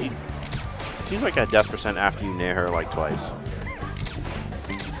Jake's. Like she's like at death percent after you nair her like twice.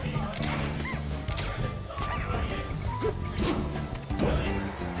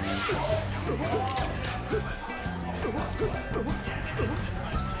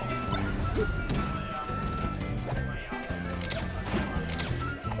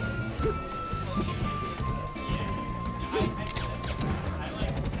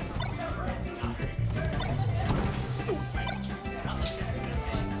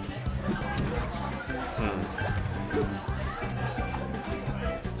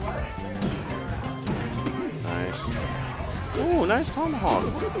 Ooh, nice tomahawk.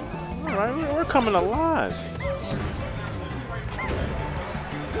 All right, we're coming alive.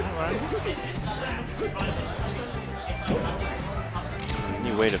 All right.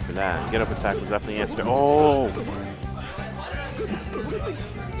 You waited for that. Get up attack was definitely answered. Oh!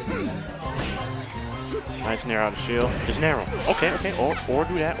 Nice nair out of shield. Just narrow. Okay, okay. Or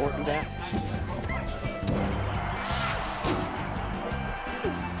do that, or do that.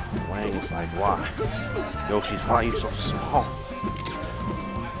 Wang is like, why? Yoshi's, why are you so small?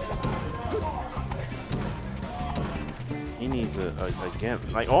 He needs again,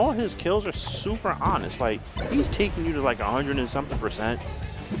 like all his kills are super honest. Like he's taking you to like 100 and something percent.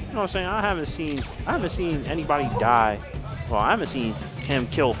 You know what I'm saying? I haven't seen anybody die. Well, I haven't seen him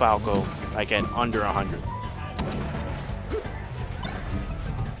kill Falco like at under 100.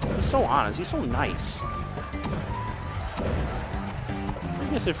 He's so honest. He's so nice.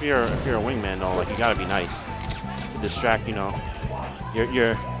 guess if you're a wingman though, like you gotta be nice to distract, you know,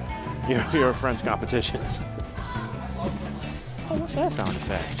 your friends' competitions. Oh, what's that sound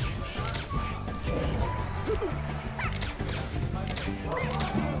effect?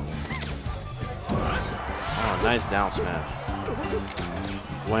 Oh, nice down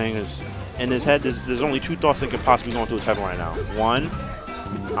smash. Wang is in his head. There's only two thoughts that could possibly go into his head right now. One,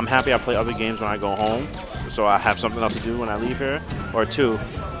 I'm happy I play other games when I go home, so I have something else to do when I leave here. Or two,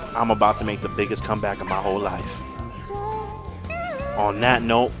 I'm about to make the biggest comeback of my whole life. On that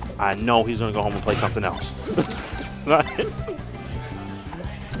note, I know he's gonna go home and play something else. Okay,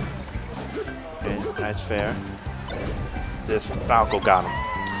 that's fair. This Falco got him.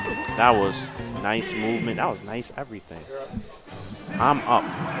 That was nice movement. That was nice everything. I'm up.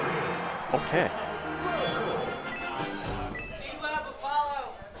 Okay.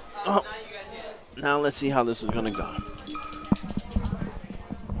 Oh. Now let's see how this is gonna go.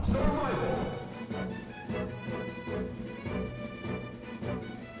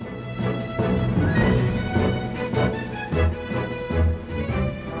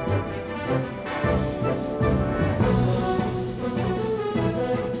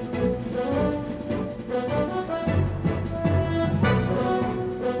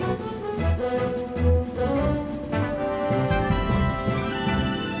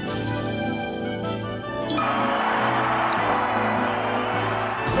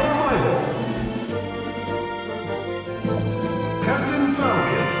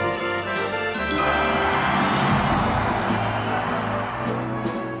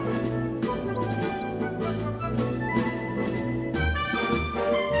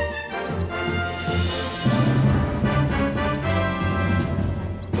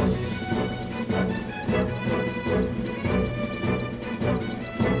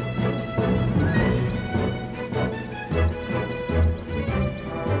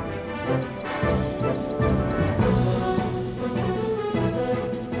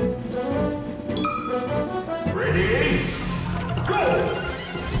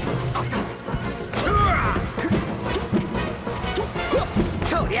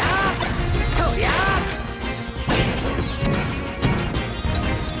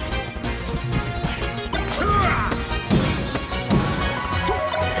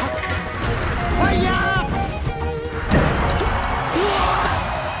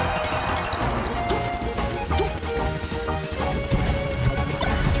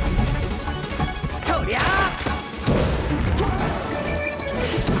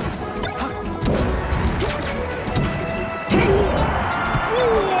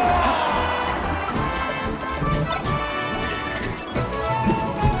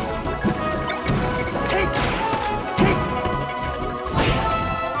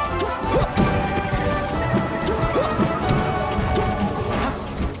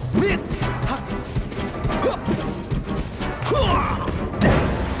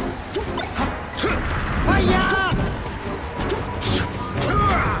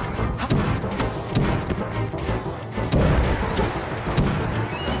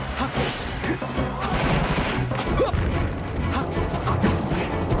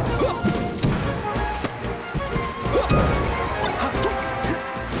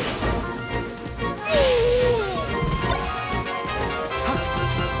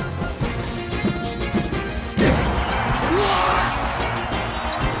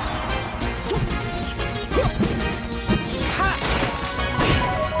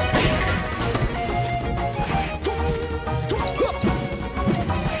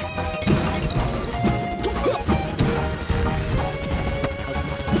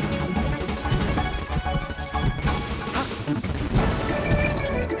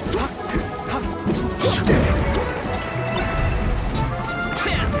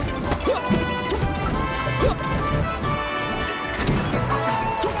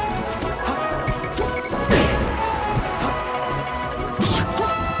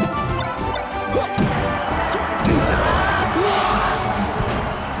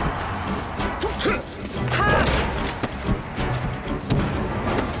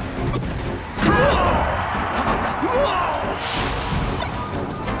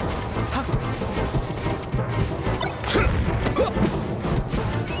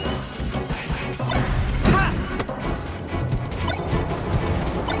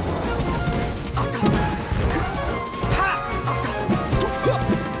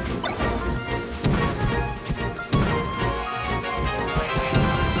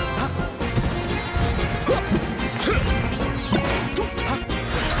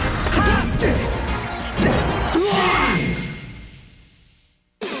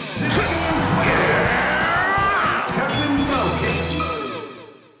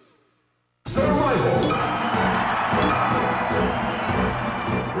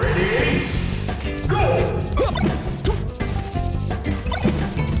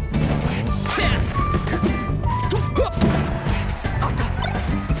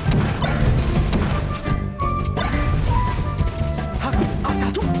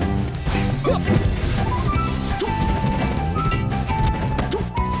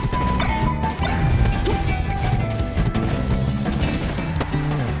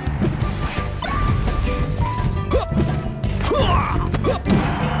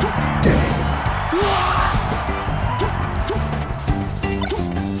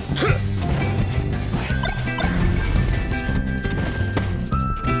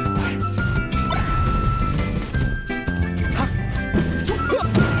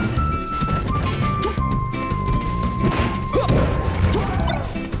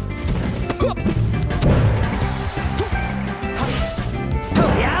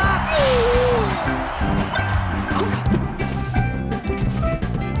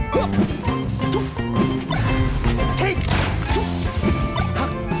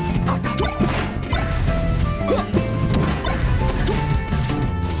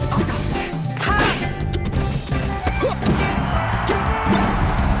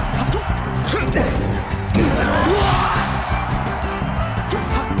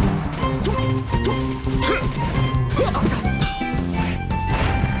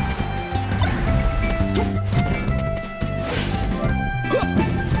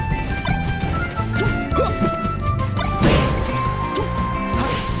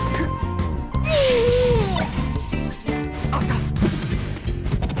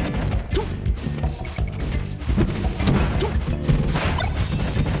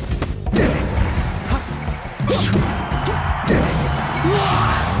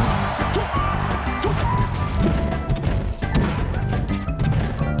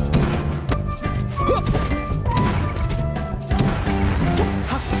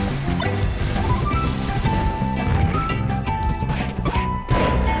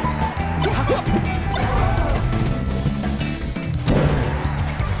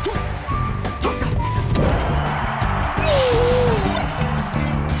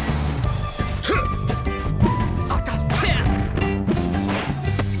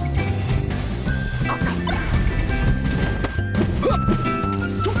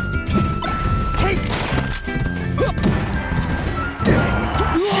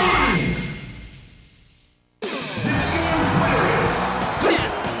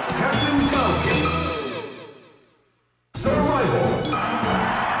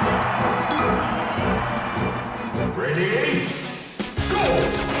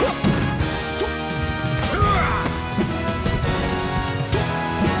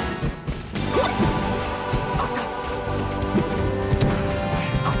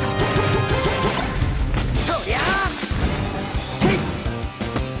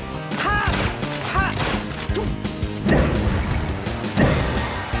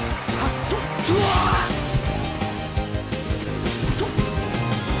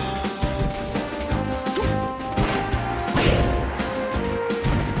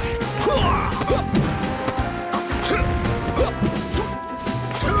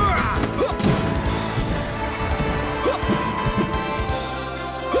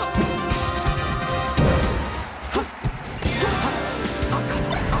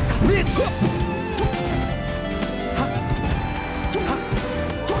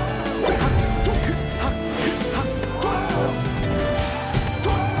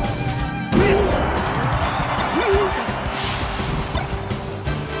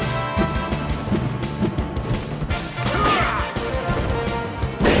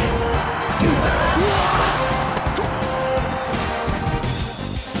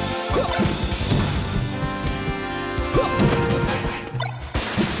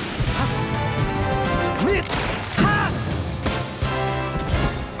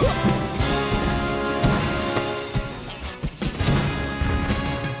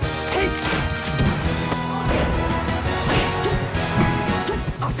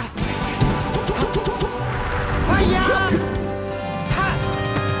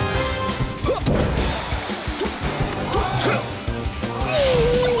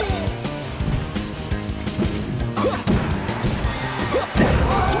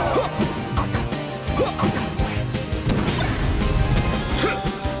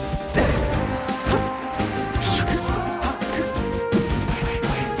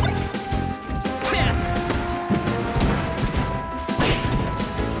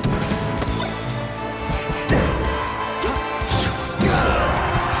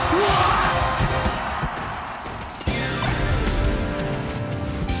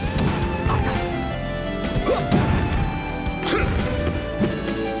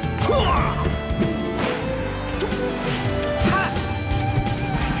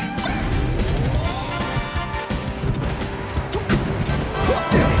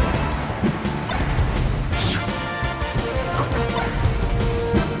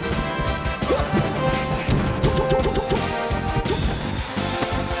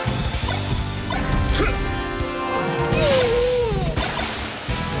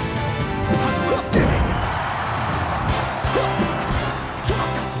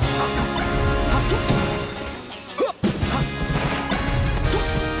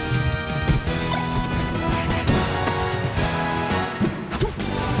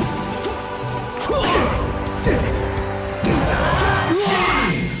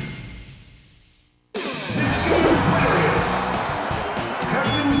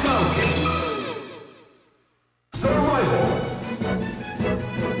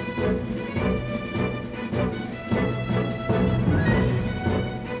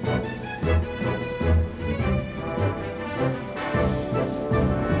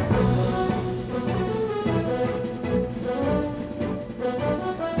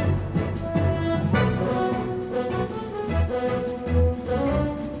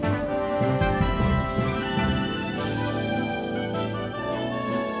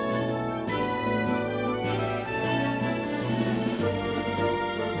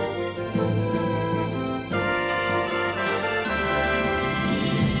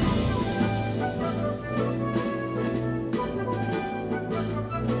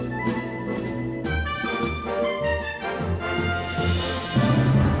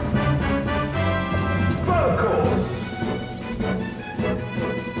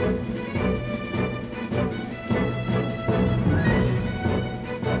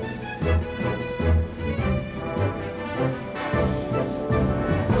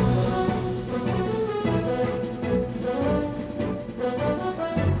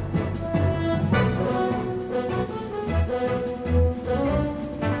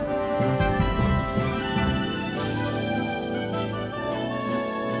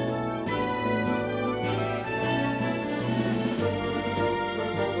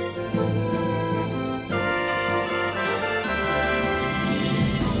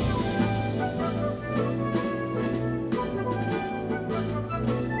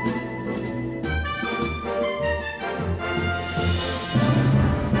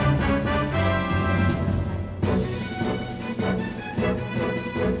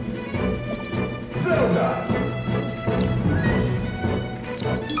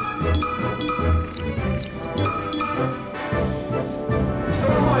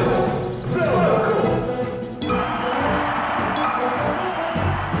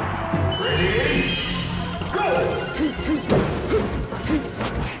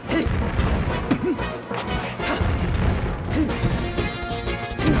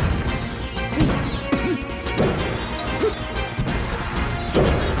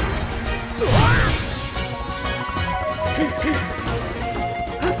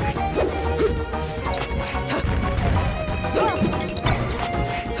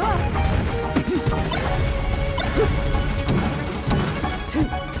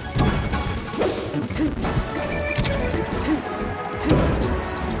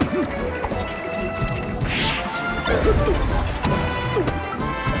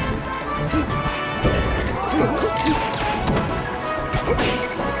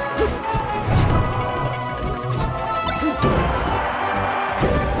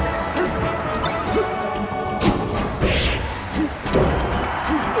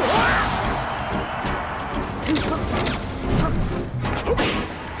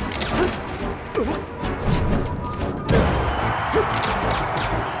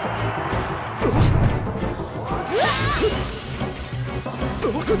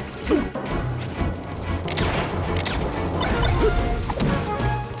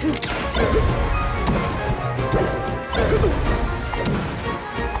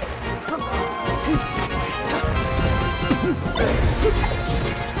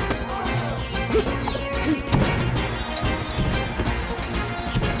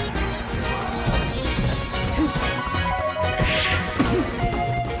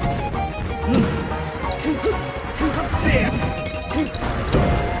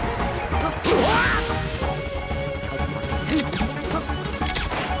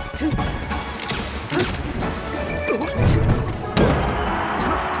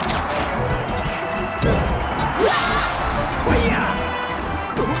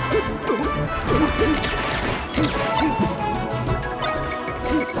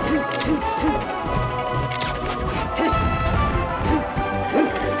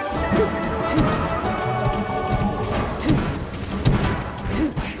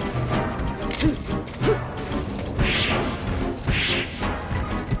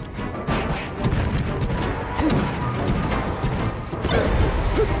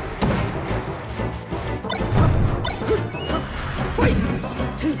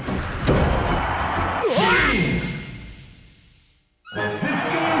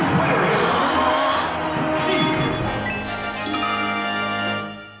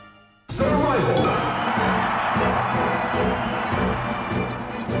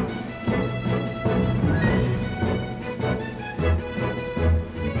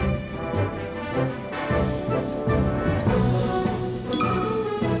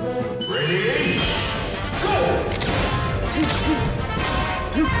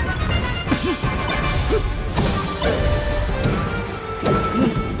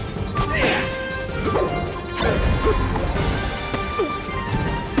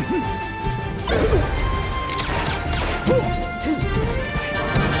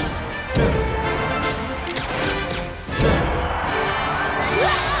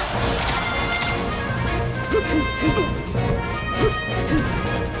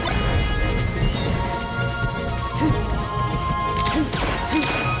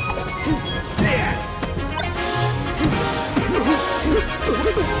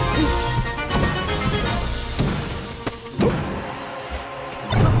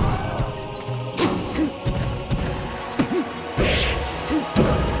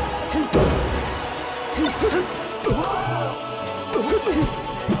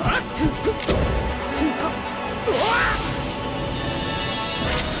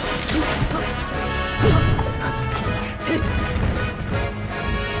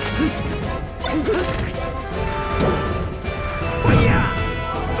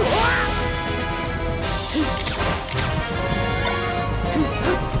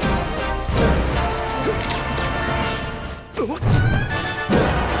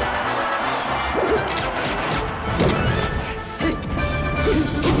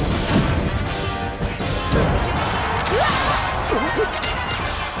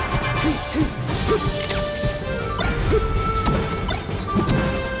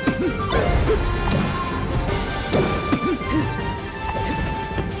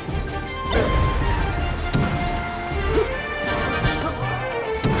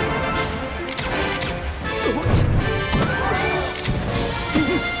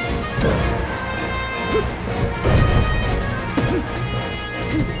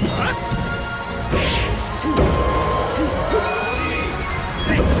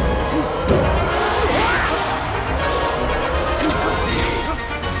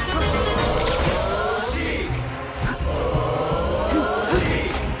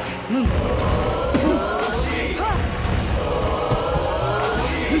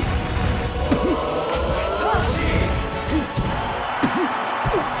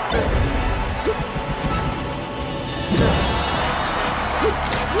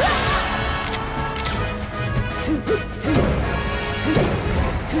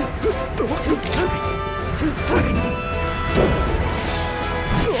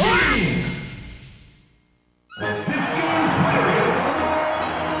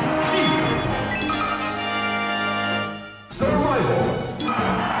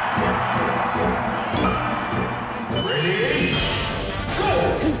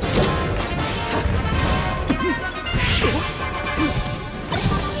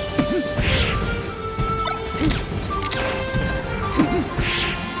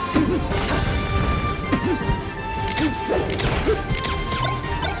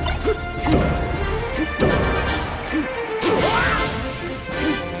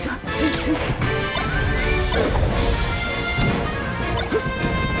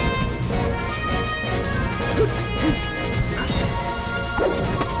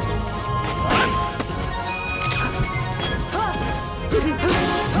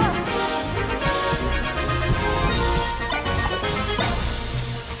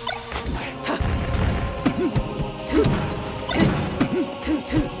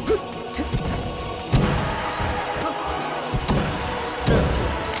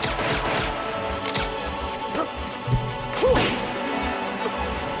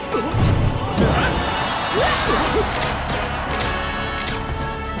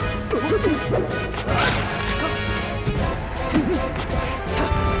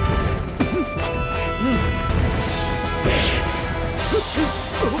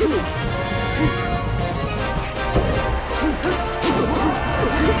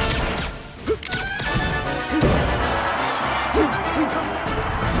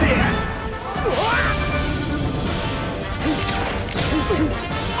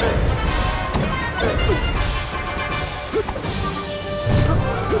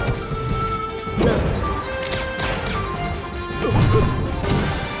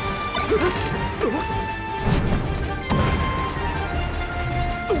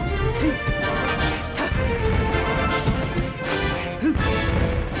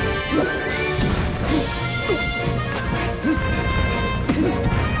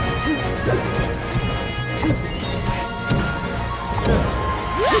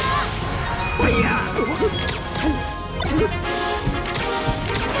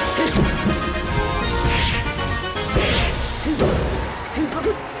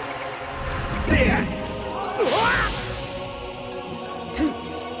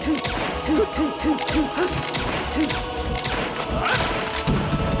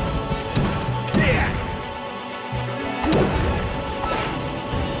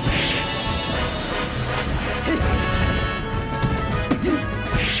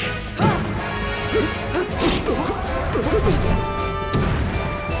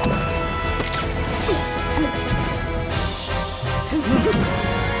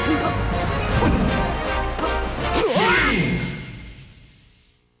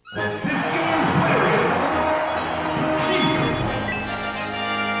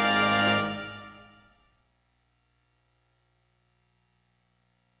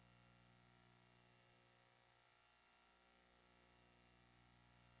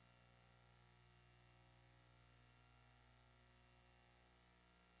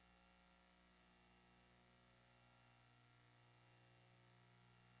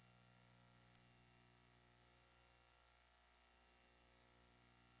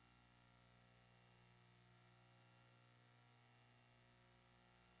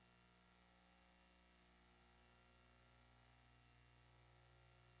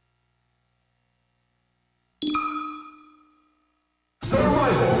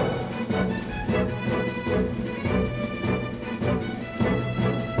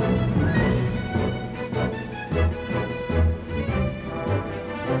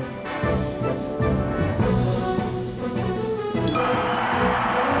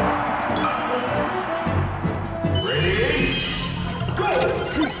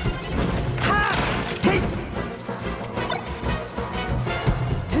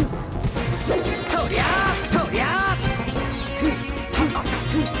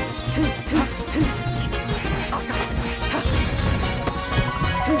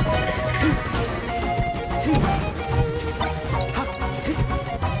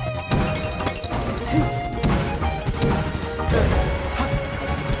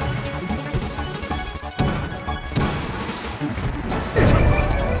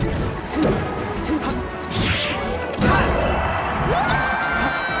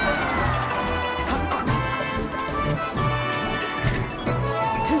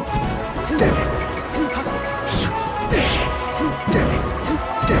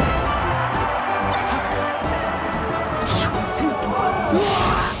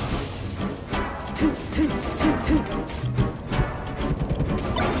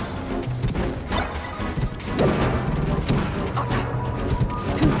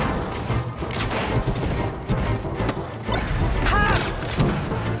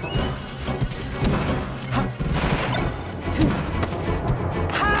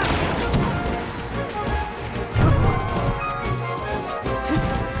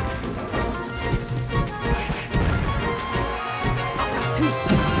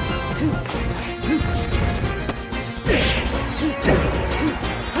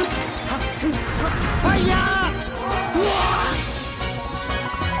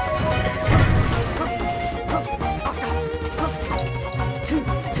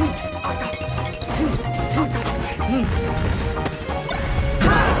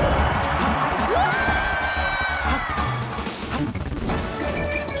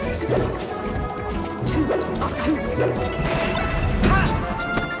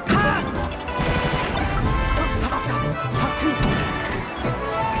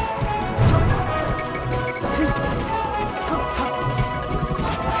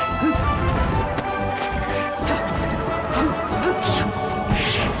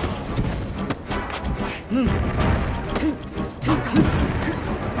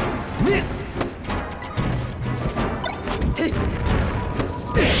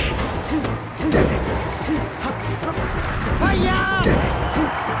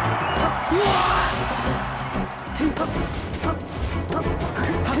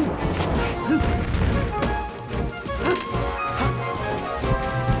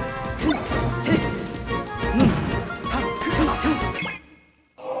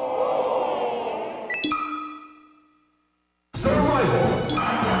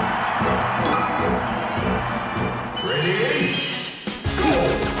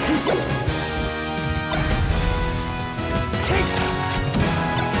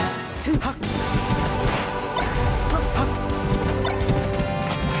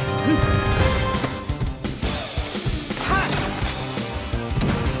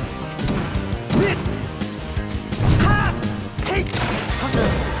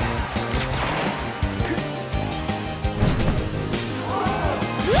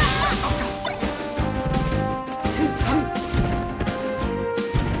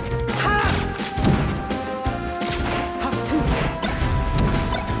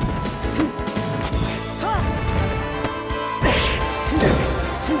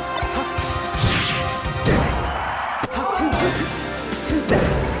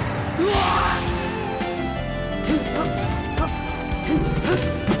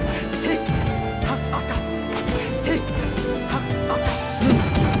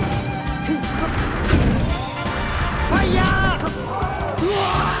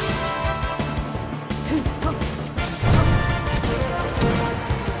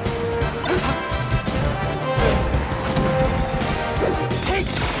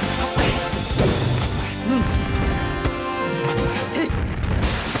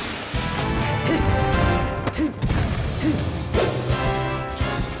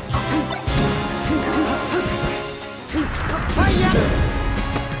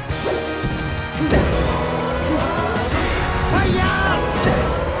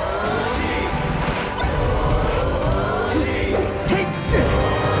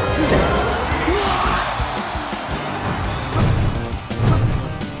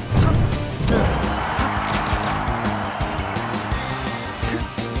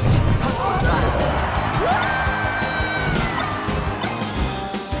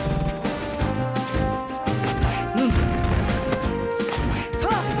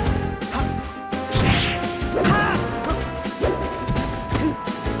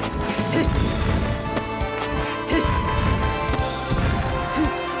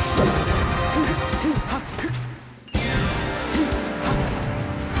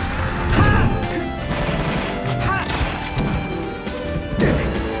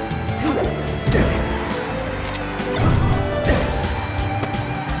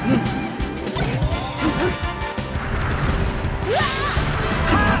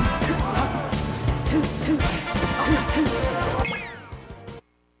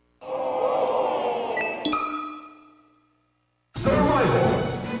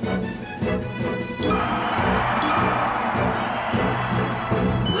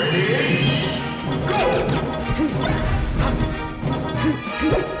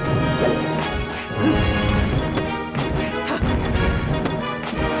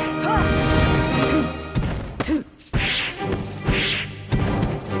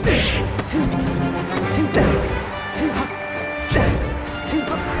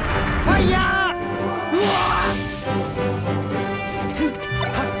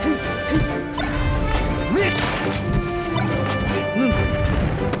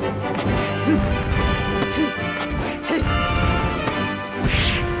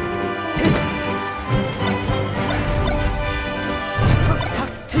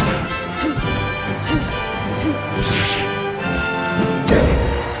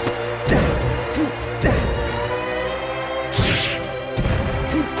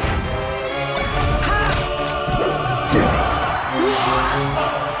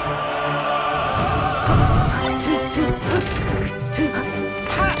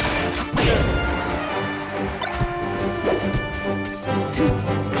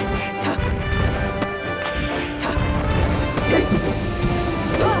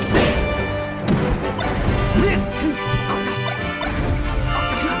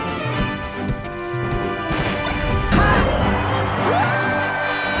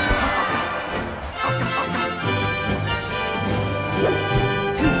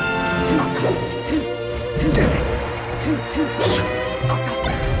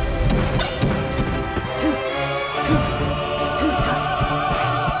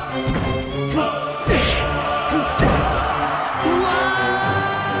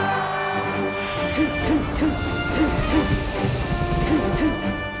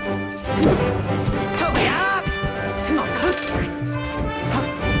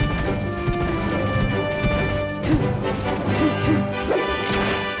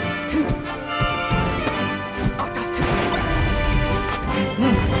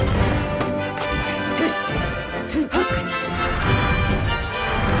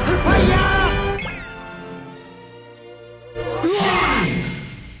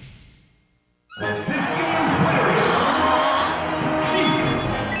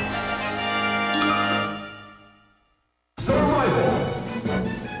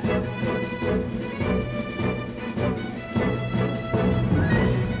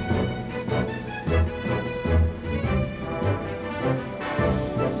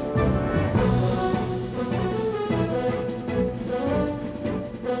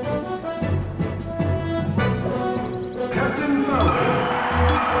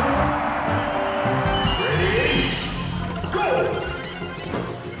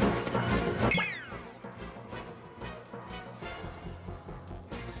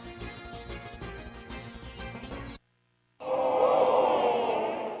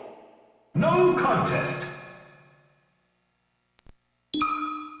 No contest.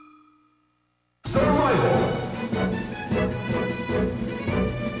 Survival.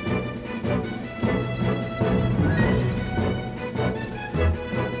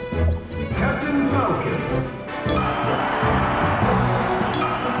 Captain Falcon.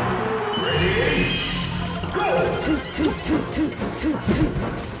 Ready? Go! Two.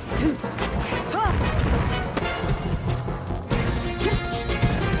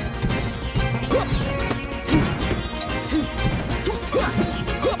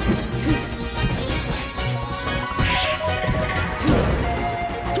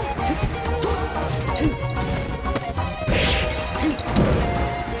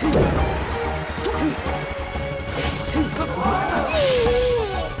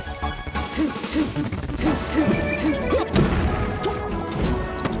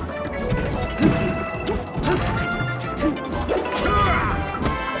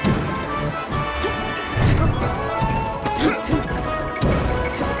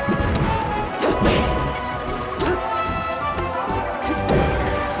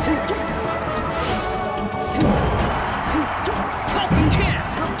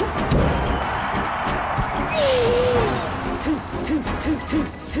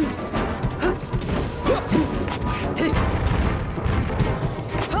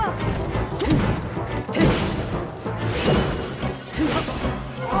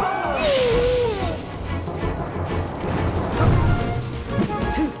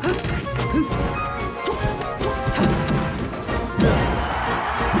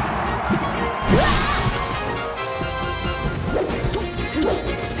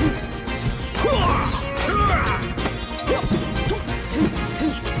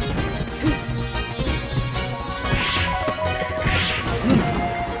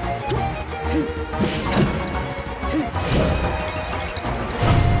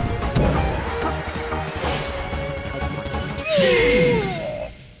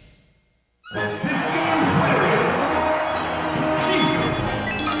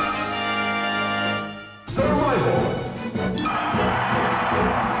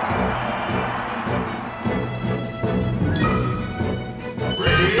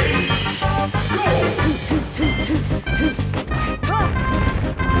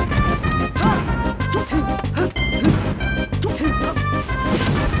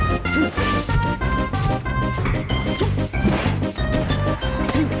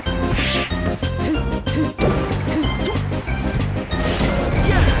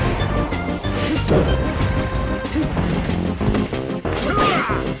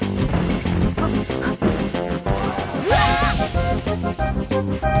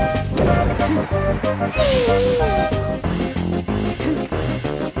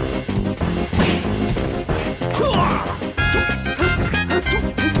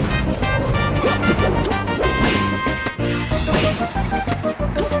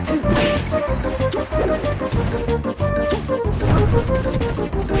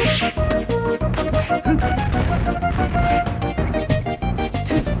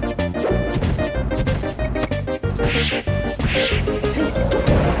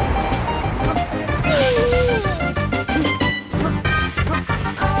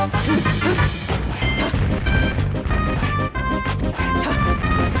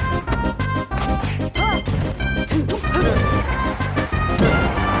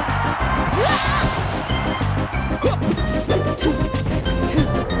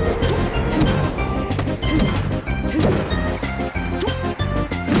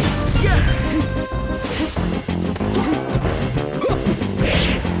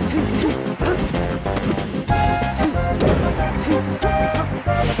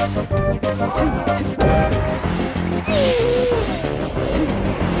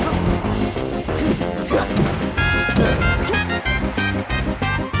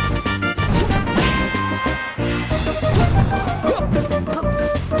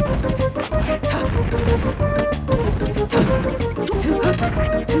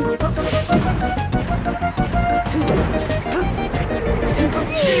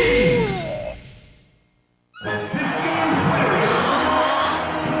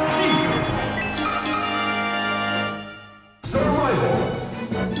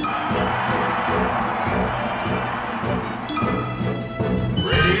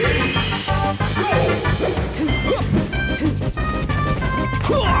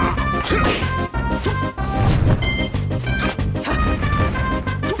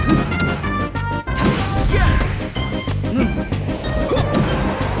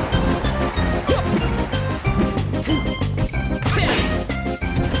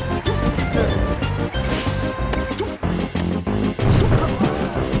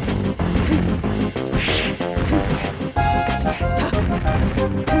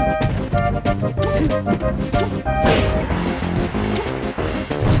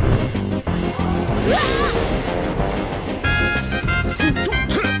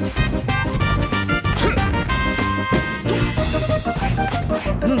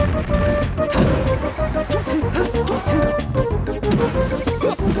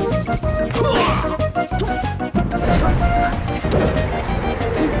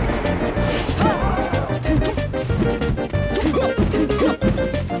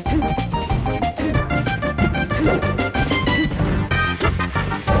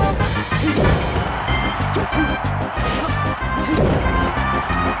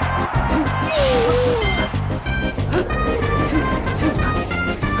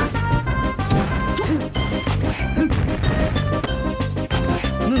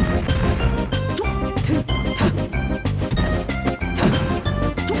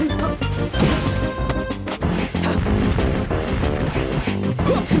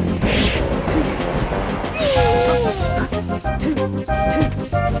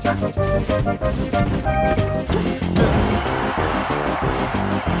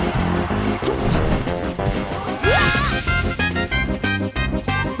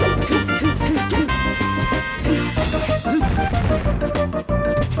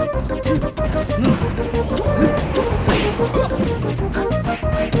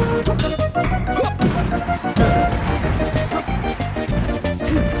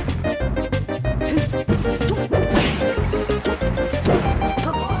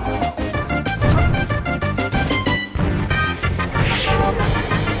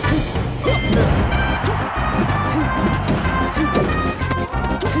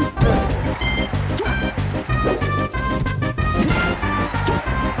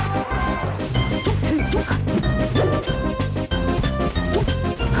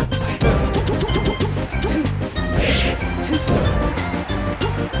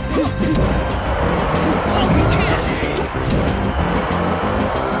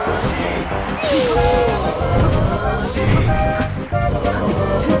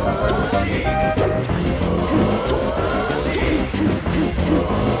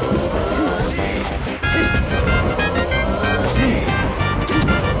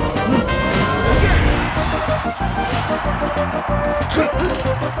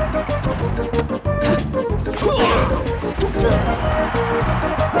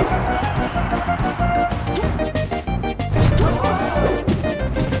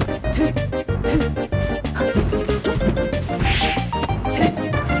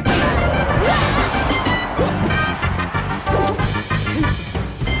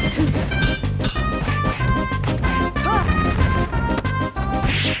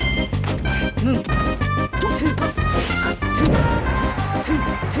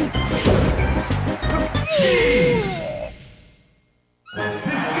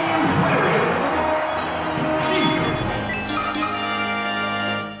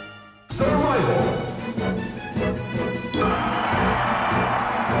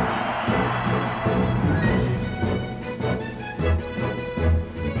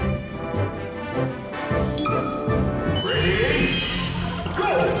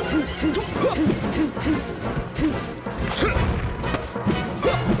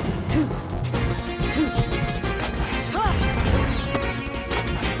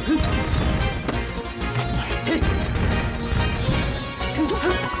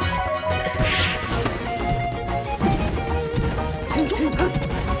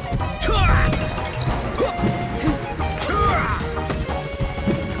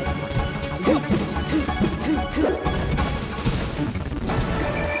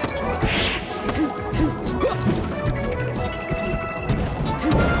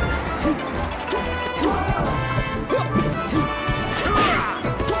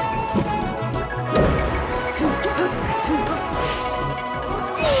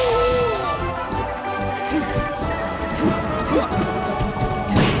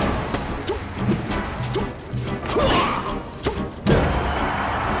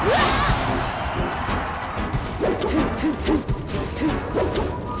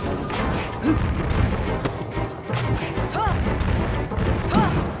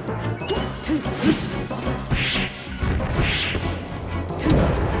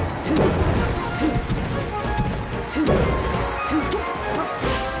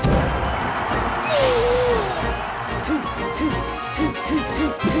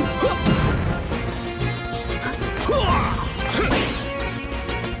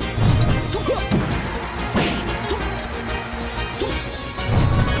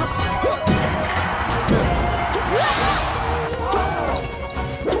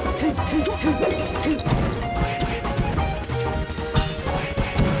 Survival.